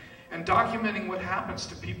program. And documenting what happens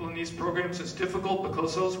to people in these programs is difficult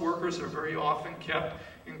because those workers are very often kept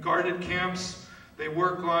in guarded camps. They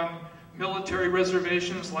work on military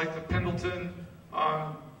reservations like the Pendleton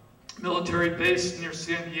military base near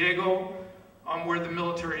San Diego, where the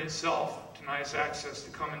military itself denies access to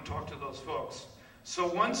come and talk to those folks. So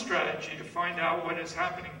one strategy to find out what is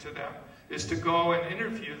happening to them is to go and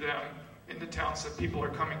interview them in the towns that people are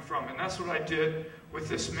coming from. And that's what I did with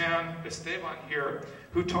this man, Esteban here,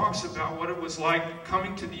 who talks about what it was like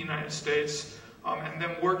coming to the United States and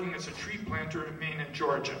then working as a tree planter in Maine and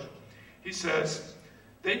Georgia. He says,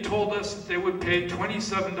 they told us that they would pay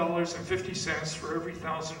 $27.50 for every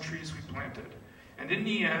 1,000 trees we planted. And in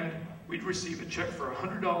the end, we'd receive a check for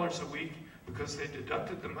 $100 a week because they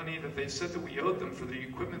deducted the money that they said that we owed them for the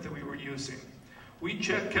equipment that we were using. We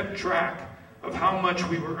kept track of how much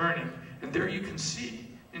we were earning. And there you can see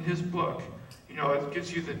in his book, you know, it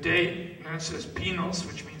gives you the date, and then it says pinos,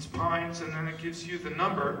 which means pines, and then it gives you the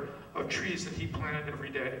number of trees that he planted every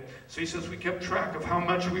day. So he says we kept track of how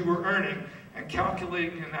much we were earning and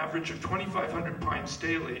calculating an average of 2,500 pines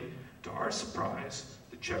daily. To our surprise,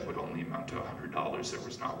 the check would only amount to $100. There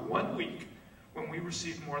was not one week when we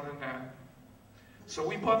received more than that. So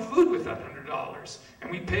we bought food with that $100,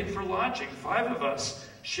 and we paid for lodging, 5 of us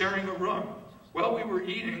sharing a room. Well, we were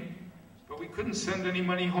eating, but we couldn't send any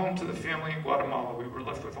money home to the family in Guatemala. We were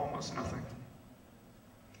left with almost nothing.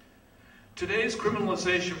 Today's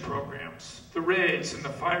criminalization programs, the raids and the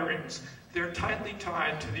firings, they're tightly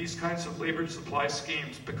tied to these kinds of labor supply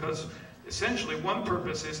schemes because essentially one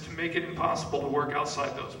purpose is to make it impossible to work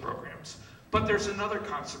outside those programs. But there's another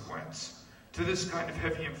consequence to this kind of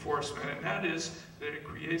heavy enforcement, and that is that it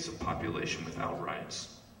creates a population without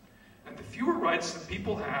rights. And the fewer rights that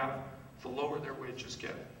people have, the lower their wages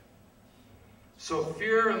get. So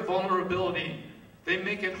fear and vulnerability, they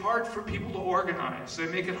make it hard for people to organize. They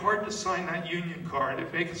make it hard to sign that union card.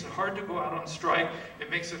 It makes it hard to go out on strike. It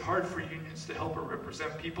makes it hard for unions to help or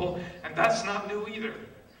represent people. And that's not new either.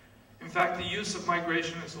 In fact, the use of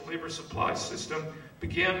migration as a labor supply system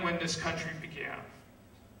began when this country began.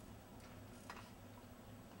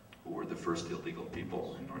 Who were the first illegal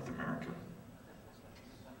people in North America?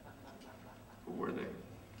 Who were they?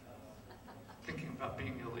 Thinking about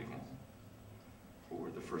being illegal. Who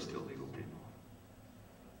were the first illegal people?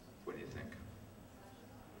 What do you think?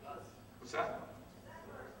 What's that?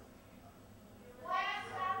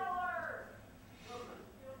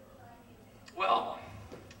 Well,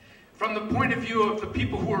 from the point of view of the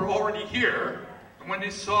people who are already here, and when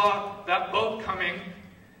they saw that boat coming,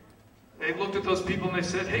 they looked at those people and they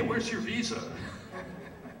said, hey, where's your visa?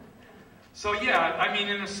 So yeah, I mean,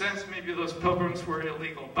 in a sense, maybe those pilgrims were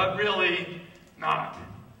illegal, but really not.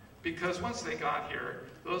 Because once they got here,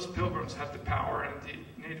 those pilgrims had the power and the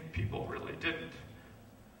native people really didn't.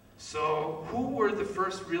 So who were the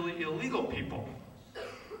first really illegal people?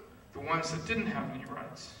 The ones that didn't have any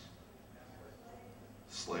rights.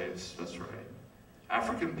 Slaves, that's right.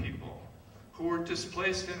 African people who were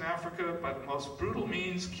displaced in Africa by the most brutal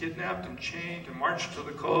means, kidnapped and chained and marched to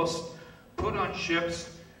the coast, put on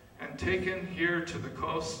ships, and taken here to the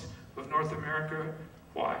coast of North America.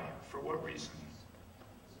 Why? For what reason?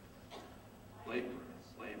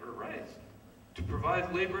 Labor, right. To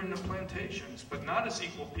provide labor in the plantations, but not as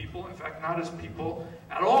equal people, in fact, not as people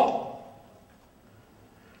at all.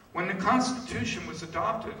 When the Constitution was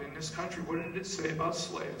adopted in this country, what did it say about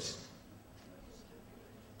slaves?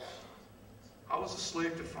 How was a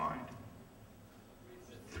slave defined?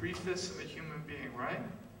 3/5 of a human being, right?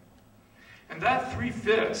 And that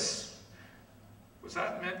 3/5,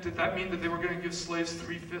 did that mean that they were going to give slaves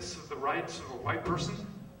 3/5 of the rights of a white person?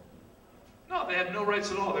 No, they had no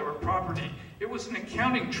rights at all. They were property. It was an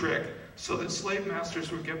accounting trick so that slave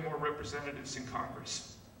masters would get more representatives in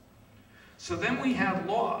Congress. So then we had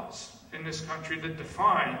laws in this country that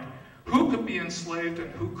defined who could be enslaved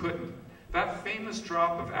and who couldn't. That famous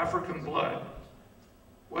drop of African blood,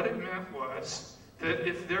 what it meant was that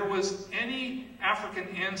if there was any African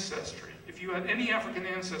ancestry, if you had any African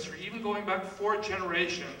ancestry, even going back 4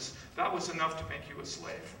 generations, that was enough to make you a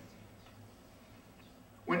slave.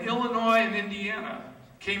 When Illinois and Indiana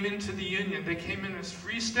came into the Union, they came in as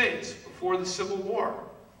free states before the Civil War.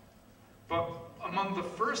 But among the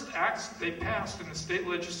first acts that they passed in the state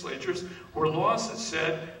legislatures were laws that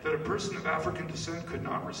said that a person of African descent could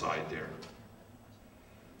not reside there.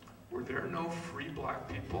 Were there no free black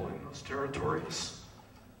people in those territories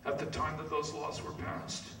at the time that those laws were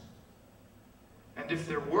passed? And if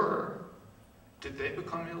there were, did they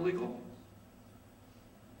become illegal?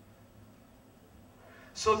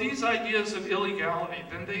 So these ideas of illegality,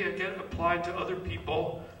 then they get applied to other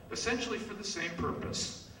people, essentially for the same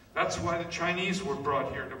purpose. That's why the Chinese were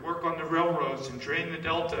brought here, to work on the railroads and drain the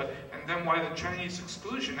delta, and then why the Chinese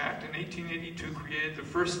Exclusion Act in 1882 created the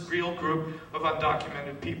first real group of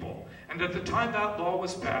undocumented people. And at the time that law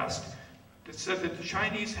was passed, it said that the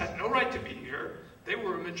Chinese had no right to be here. They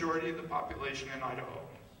were a majority of the population in Idaho.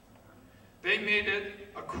 They made it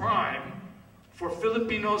a crime for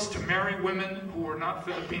Filipinos to marry women who were not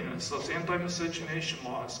Filipinas, those anti-miscegenation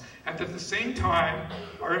laws. And at the same time,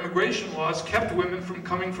 our immigration laws kept women from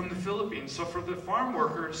coming from the Philippines. So for the farm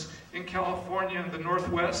workers in California and the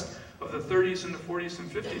Northwest of the 30s and the 40s and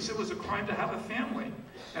 50s, it was a crime to have a family.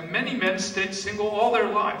 And many men stayed single all their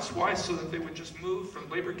lives. Why? So that they would just move from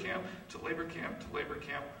labor camp to labor camp to labor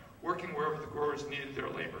camp, working wherever the growers needed their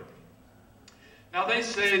labor. Now they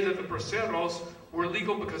say that the braceros were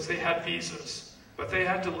legal because they had visas. But they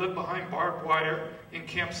had to live behind barbed wire in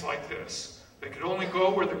camps like this. They could only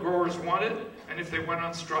go where the growers wanted, and if they went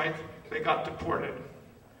on strike, they got deported.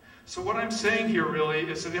 So what I'm saying here really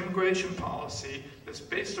is that immigration policy that's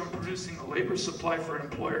based on producing a labor supply for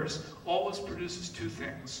employers always produces two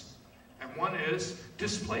things. And one is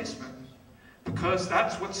displacement, because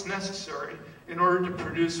that's what's necessary in order to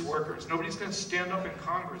produce workers. Nobody's going to stand up in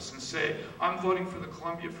Congress and say, I'm voting for the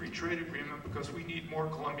Colombia Free Trade Agreement because we need more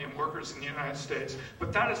Colombian workers in the United States.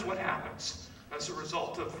 But that is what happens as a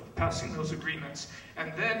result of passing those agreements.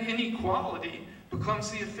 And then inequality becomes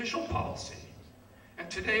the official policy. And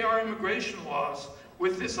today our immigration laws,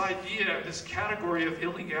 with this idea, this category of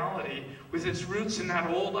illegality, with its roots in that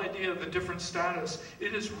old idea of the different status,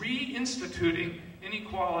 it is reinstituting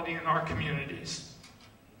inequality in our communities.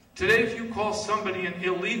 Today, if you call somebody an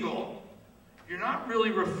illegal, you're not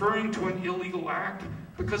really referring to an illegal act,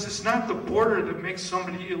 because it's not the border that makes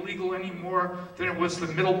somebody illegal any more than it was the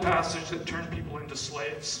Middle Passage that turned people into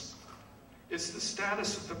slaves. It's the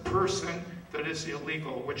status of the person that is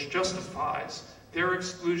illegal, which justifies their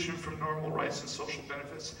exclusion from normal rights and social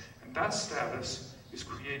benefits, and that status is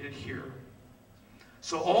created here.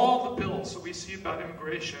 So all the bills that we see about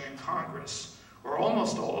immigration in Congress, or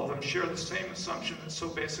almost all of them, share the same assumption that so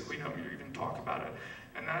basically nobody even talk about it.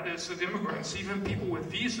 And that is that immigrants, even people with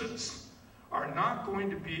visas, are not going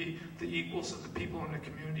to be the equals of the people in the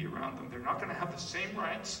community around them. They're not going to have the same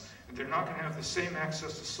rights, and they're not going to have the same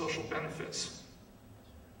access to social benefits.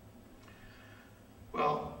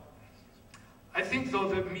 Well, I think though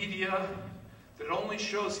that media that only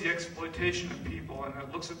shows the exploitation of people and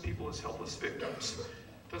that looks at people as helpless victims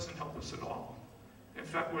doesn't help us at all. In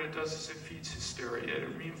fact, what it does is it feeds hysteria.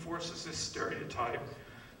 It reinforces this stereotype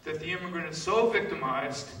that the immigrant is so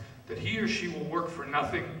victimized that he or she will work for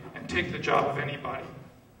nothing and take the job of anybody.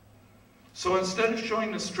 So instead of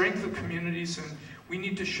showing the strength of communities, and we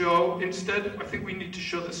need to show, instead, I think we need to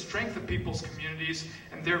show the strength of people's communities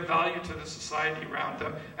and their value to the society around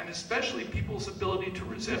them, and especially people's ability to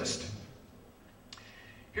resist.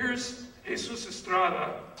 Here's Jesus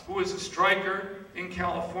Estrada, who is a striker in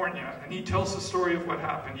California, and he tells the story of what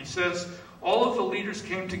happened. He says, all of the leaders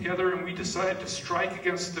came together and we decided to strike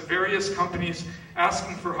against the various companies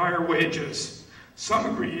asking for higher wages. Some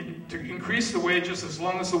agreed to increase the wages as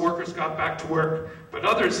long as the workers got back to work, but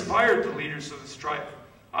others fired the leaders of the strike.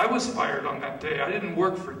 I was fired on that day. I didn't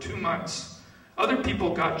work for 2 months. Other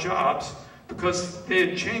people got jobs because they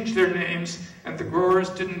had changed their names and the growers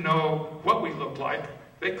didn't know what we looked like.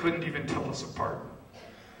 They couldn't even tell us apart.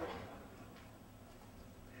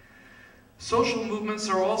 Social movements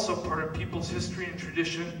are also part of people's history and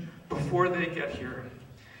tradition before they get here.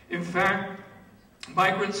 In fact,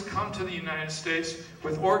 migrants come to the United States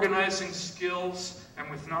with organizing skills and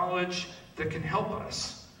with knowledge that can help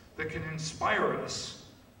us, that can inspire us.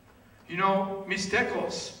 You know,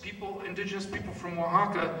 Mixtecos, indigenous people from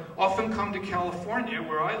Oaxaca, often come to California,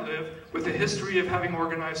 where I live, with a history of having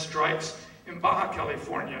organized strikes in Baja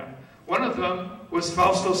California. One of them was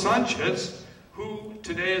Fausto Sanchez, who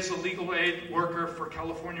today is a legal aid worker for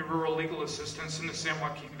California Rural Legal Assistance in the San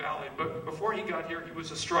Joaquin Valley. But before he got here, he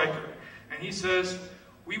was a striker. And he says,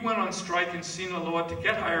 we went on strike in Sinaloa to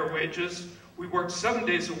get higher wages. We worked 7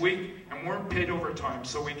 days a week and weren't paid overtime.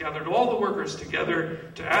 So we gathered all the workers together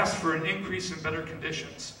to ask for an increase in better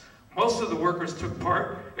conditions. Most of the workers took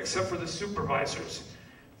part, except for the supervisors.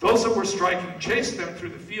 Those that were striking chased them through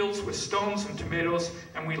the fields with stones and tomatoes,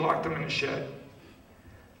 and we locked them in a shed.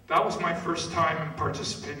 That was my first time in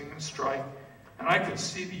participating in a strike, and I could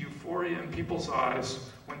see the euphoria in people's eyes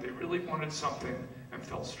when they really wanted something and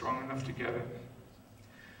felt strong enough to get it.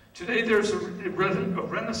 Today there's a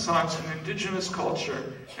renaissance in indigenous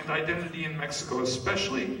culture and identity in Mexico,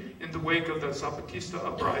 especially in the wake of the Zapatista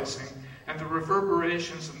uprising and the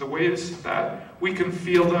reverberations and the ways that we can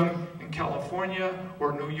feel them in California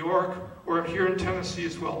or New York or here in Tennessee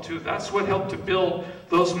as well too. That's what helped to build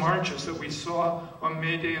those marches that we saw on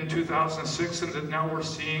May Day in 2006 and that now we're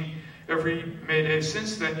seeing every May Day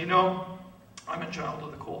since then. You know, I'm a child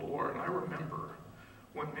of the Cold War and I remember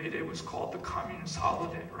when May Day was called the communist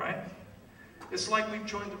holiday, right? It's like we've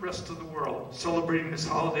joined the rest of the world, celebrating this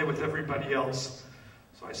holiday with everybody else.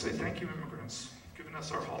 So I say thank you, immigrants, for giving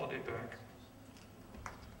us our holiday back.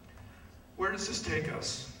 Where does this take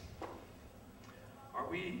us? Are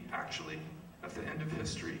we actually at the end of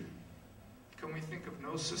history? Can we think of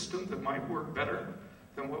no system that might work better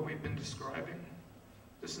than what we've been describing?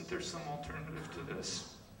 Isn't there some alternative to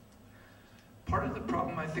this? Part of the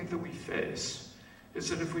problem I think that we face is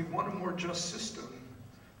that if we want a more just system,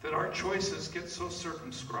 that our choices get so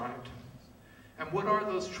circumscribed. And what are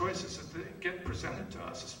those choices that get presented to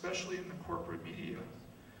us, especially in the corporate media?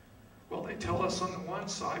 Well, they tell us on the one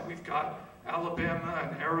side we've got Alabama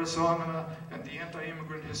and Arizona and the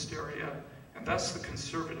anti-immigrant hysteria, and that's the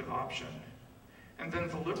conservative option. And then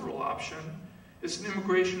the liberal option is an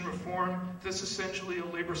immigration reform that's essentially a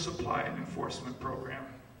labor supply and enforcement program.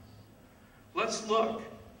 Let's look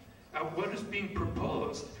at what is being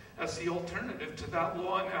proposed as the alternative to that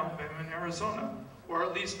law in Alabama and Arizona, or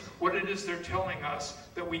at least what it is they're telling us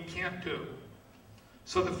that we can't do.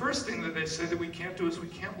 So the first thing that they say that we can't do is we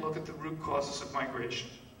can't look at the root causes of migration.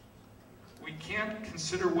 We can't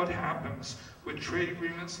consider what happens with trade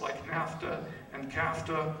agreements like NAFTA and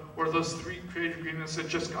CAFTA, or those 3 trade agreements that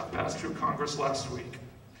just got passed through Congress last week.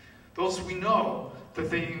 Those we know that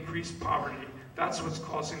they increase poverty. That's what's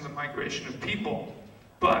causing the migration of people.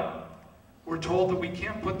 But we're told that we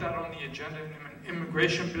can't put that on the agenda in an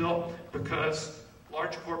immigration bill because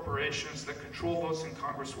large corporations that control votes in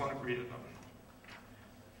Congress won't agree to them.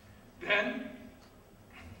 Then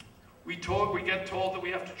we get told that we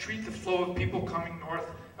have to treat the flow of people coming north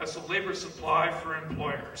as a labor supply for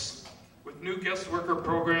employers, with new guest worker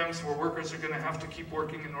programs where workers are going to have to keep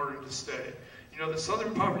working in order to stay. You know, the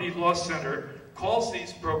Southern Poverty Law Center calls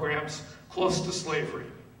these programs close to slavery.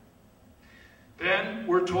 Then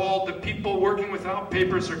we're told that people working without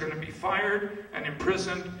papers are going to be fired and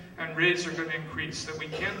imprisoned, and rates are going to increase, that we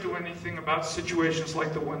can't do anything about situations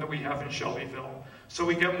like the one that we have in Shelbyville. So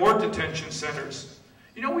we get more detention centers.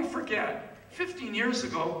 You know, we forget, 15 years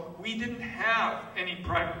ago, we didn't have any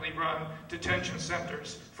privately run detention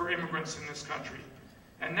centers for immigrants in this country.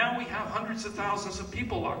 And now we have hundreds of thousands of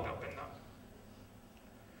people locked up in them.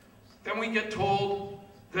 Then we get told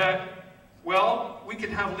that, well, we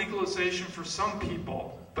can have legalization for some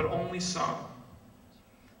people, but only some.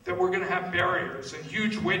 That we're going to have barriers and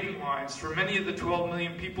huge waiting lines for many of the 12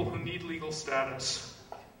 million people who need legal status.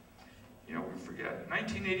 You know, we forget,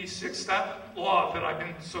 1986, that law that I've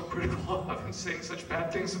been so critical of and saying such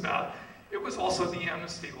bad things about, it was also the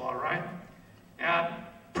amnesty law, right? And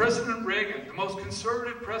President Reagan, the most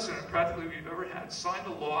conservative president practically we've ever had, signed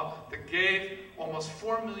a law that gave almost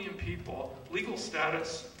 4 million people legal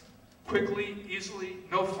status quickly, easily,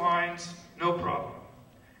 no fines, no problem.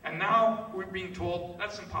 And now we're being told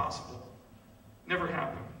that's impossible. Never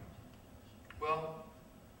happened. Well,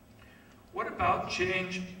 what about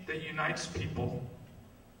change that unites people?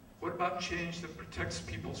 What about change that protects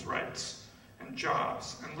people's rights and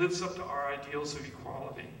jobs and lives up to our ideals of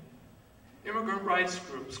equality? Immigrant rights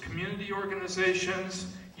groups, community organizations,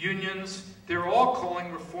 unions, they're all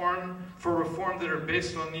calling for reform that are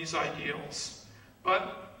based on these ideals.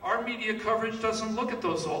 But our media coverage doesn't look at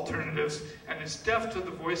those alternatives and is deaf to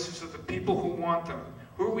the voices of the people who want them.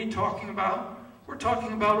 Who are we talking about? We're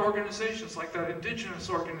talking about organizations like that indigenous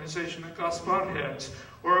organization that got spotheads,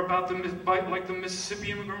 or about like the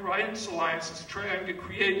Mississippi Immigrant Rights Alliance that's trying to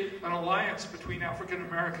create an alliance between African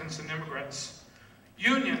Americans and immigrants.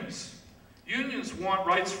 Unions want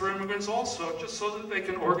rights for immigrants also, just so that they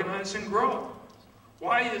can organize and grow.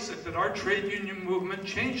 Why is it that our trade union movement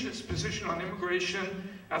changed its position on immigration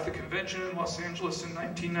at the convention in Los Angeles in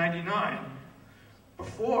 1999?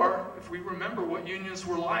 Before, if we remember what unions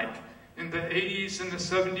were like, in the 80s and the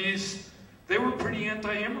 70s, they were pretty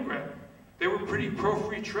anti-immigrant. They were pretty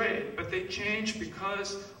pro-free trade, but they changed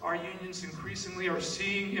because our unions increasingly are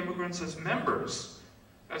seeing immigrants as members,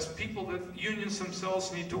 as people that unions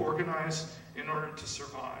themselves need to organize in order to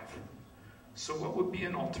survive. So what would be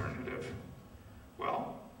an alternative?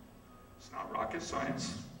 Well, it's not rocket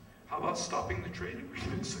science. How about stopping the trade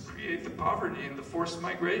agreements that create the poverty and the forced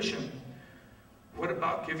migration? What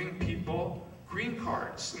about giving people green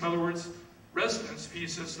cards? In other words, residence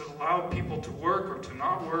visas that allow people to work or to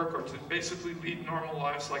not work or to basically lead normal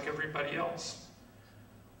lives like everybody else.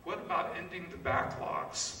 What about ending the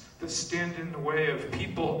backlogs that stand in the way of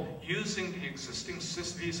people using the existing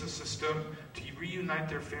visa system to reunite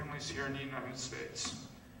their families here in the United States?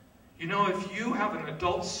 You know, if you have an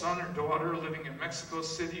adult son or daughter living in Mexico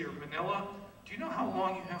City or Manila, do you know how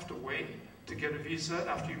long you have to wait to get a visa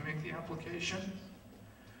after you make the application?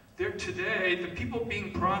 Today, the people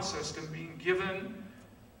being processed and being given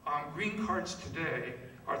green cards today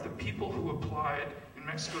are the people who applied in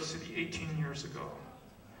Mexico City 18 years ago,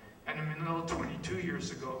 and in Manila 22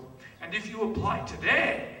 years ago. And if you apply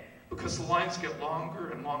today, because the lines get longer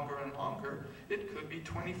and longer and longer, it could be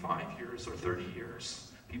 25 years or 30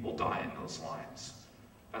 years. People die in those lines.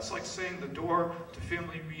 That's like saying the door to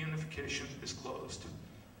family reunification is closed.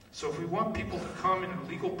 So if we want people to come in a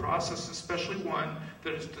legal process, especially one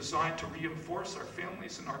that is designed to reinforce our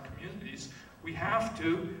families and our communities, we have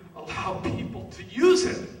to allow people to use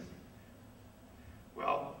it.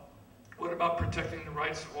 Well, what about protecting the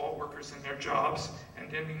rights of all workers in their jobs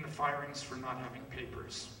and ending the firings for not having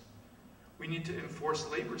papers? We need to enforce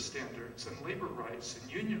labor standards and labor rights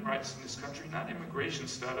and union rights in this country, not immigration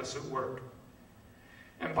status at work.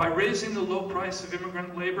 And by raising the low price of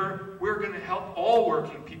immigrant labor, we're going to help all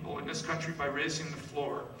working people in this country by raising the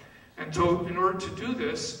floor. And so in order to do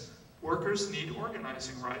this, workers need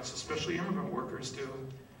organizing rights, especially immigrant workers do.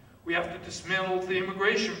 We have to dismantle the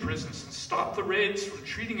immigration prisons and stop the raids from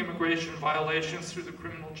treating immigration violations through the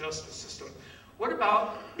criminal justice system. What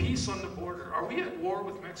about peace on the border? Are we at war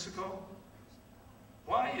with Mexico?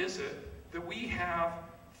 Why is it that we have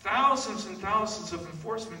thousands and thousands of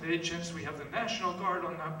enforcement agents? We have the National Guard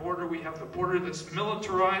on that border. We have the border that's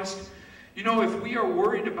militarized. You know, if we are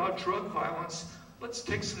worried about drug violence, let's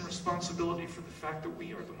take some responsibility for the fact that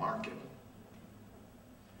we are the market.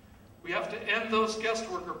 We have to end those guest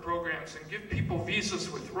worker programs and give people visas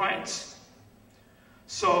with rights.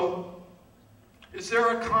 So, is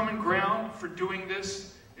there a common ground for doing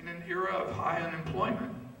this in an era of high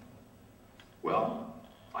unemployment? Well,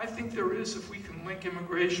 I think there is if we can link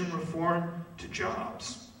immigration reform to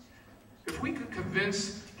jobs. If we could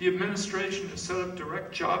convince the administration to set up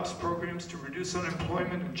direct jobs programs to reduce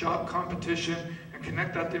unemployment and job competition and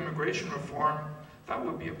connect that to immigration reform, that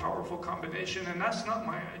would be a powerful combination, and that's not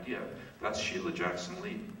my idea. That's Sheila Jackson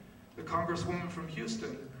Lee, the congresswoman from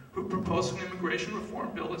Houston, who proposed an immigration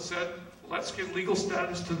reform bill that said, let's give legal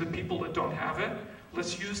status to the people that don't have it.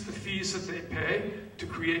 Let's use the fees that they pay to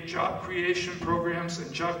create job creation programs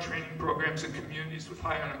and job training programs in communities with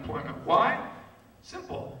high unemployment. Why?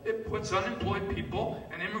 Simple. It puts unemployed people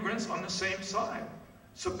and immigrants on the same side,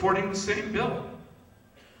 supporting the same bill.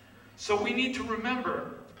 So we need to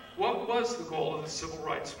remember what was the goal of the civil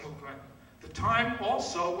rights movement. The time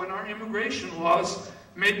also when our immigration laws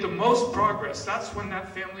made the most progress. That's when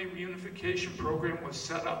that family reunification program was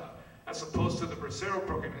set up, as opposed to the Bracero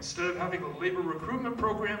program. Instead of having a labor recruitment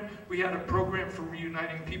program, we had a program for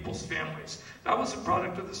reuniting people's families. That was a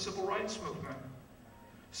product of the civil rights movement.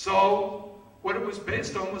 So what it was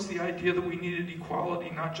based on was the idea that we needed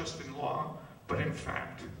equality, not just in law, but in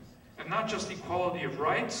fact. And not just equality of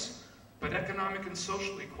rights, but economic and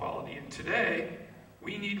social equality. And today,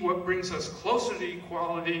 we need what brings us closer to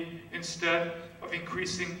equality instead of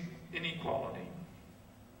increasing inequality.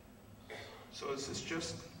 So is this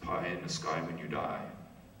just pie in the sky when you die?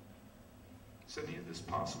 Is any of this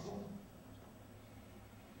possible?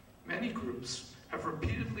 Many groups have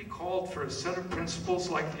repeatedly called for a set of principles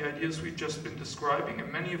like the ideas we've just been describing,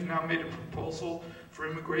 and many have now made a proposal for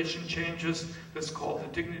immigration changes that's called the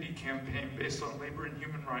Dignity Campaign, based on labor and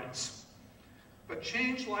human rights. But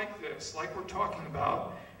change like this, like we're talking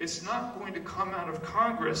about, it's not going to come out of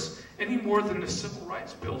Congress any more than the civil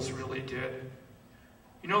rights bills really did.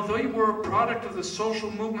 You know, they were a product of the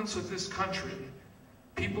social movements of this country.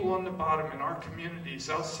 People on the bottom in our communities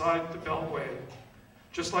outside the Beltway.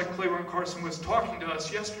 Just like Claiborne Carson was talking to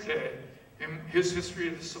us yesterday in his history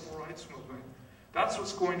of the civil rights movement. That's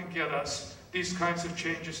what's going to get us these kinds of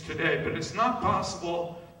changes today. But it's not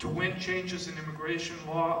possible to win changes in immigration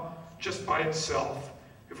law just by itself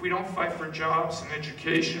if we don't fight for jobs and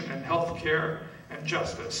education and health care and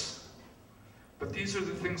justice. But these are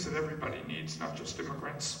the things that everybody needs, not just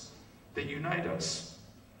immigrants. They unite us.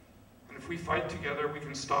 And if we fight together, we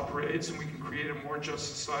can stop raids and we can create a more just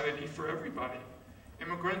society for everybody,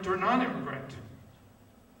 immigrant or non-immigrant.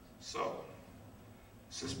 So,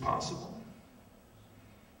 is this possible?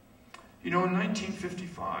 You know, in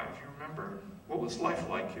 1955, you remember? What was life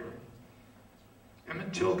like here?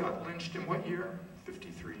 Emmett Till got lynched in what year?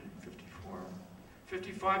 53, 54.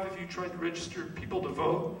 55, if you tried to register people to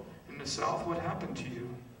vote in the South, what happened to you?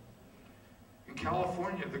 In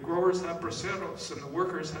California, the growers had braceros and the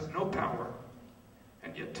workers had no power.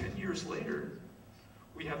 And yet 10 years later,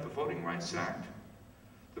 we had the Voting Rights Act.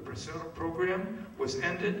 The bracero program was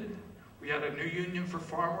ended. We had a new union for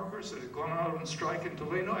farm workers that had gone out on strike in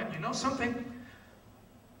Delano. And you know something?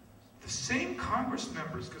 The same Congress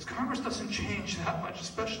members, because Congress doesn't change that much,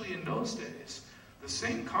 especially in those days, the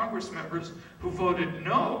same Congress members who voted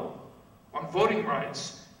no on voting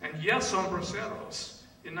rights and yes on braceros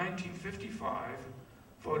in 1955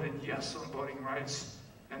 voted yes on voting rights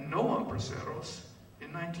and no on braceros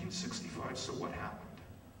in 1965. So what happened?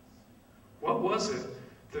 What was it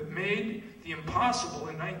that made the impossible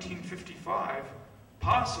in 1955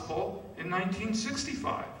 possible in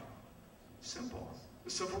 1965? Simple. The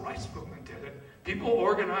Civil Rights Movement did it. People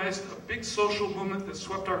organized a big social movement that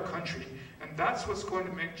swept our country, and that's what's going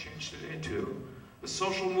to make change today too. The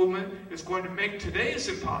social movement is going to make today's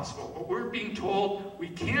impossible. What we're being told we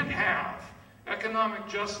can't have, economic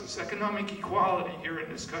justice, economic equality here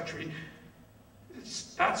in this country,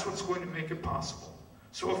 that's what's going to make it possible.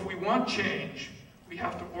 So if we want change, we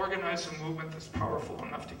have to organize a movement that's powerful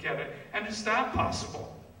enough to get it. And is that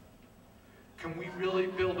possible? Can we really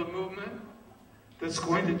build a movement that's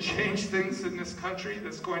going to change things in this country,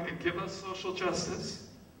 that's going to give us social justice?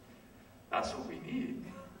 That's what we need.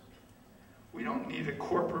 We don't need a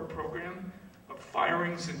corporate program of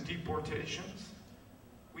firings and deportations.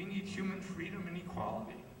 We need human freedom and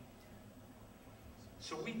equality.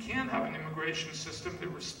 So we can have an immigration system that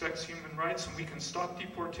respects human rights, and we can stop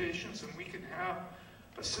deportations, and we can have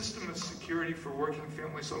a system of security for working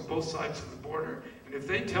families on both sides of the border. And if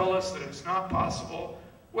they tell us that it's not possible,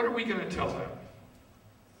 what are we going to tell them?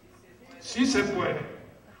 Si se puede.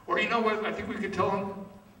 Or you know what, I think we could tell them,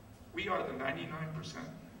 we are the 99%.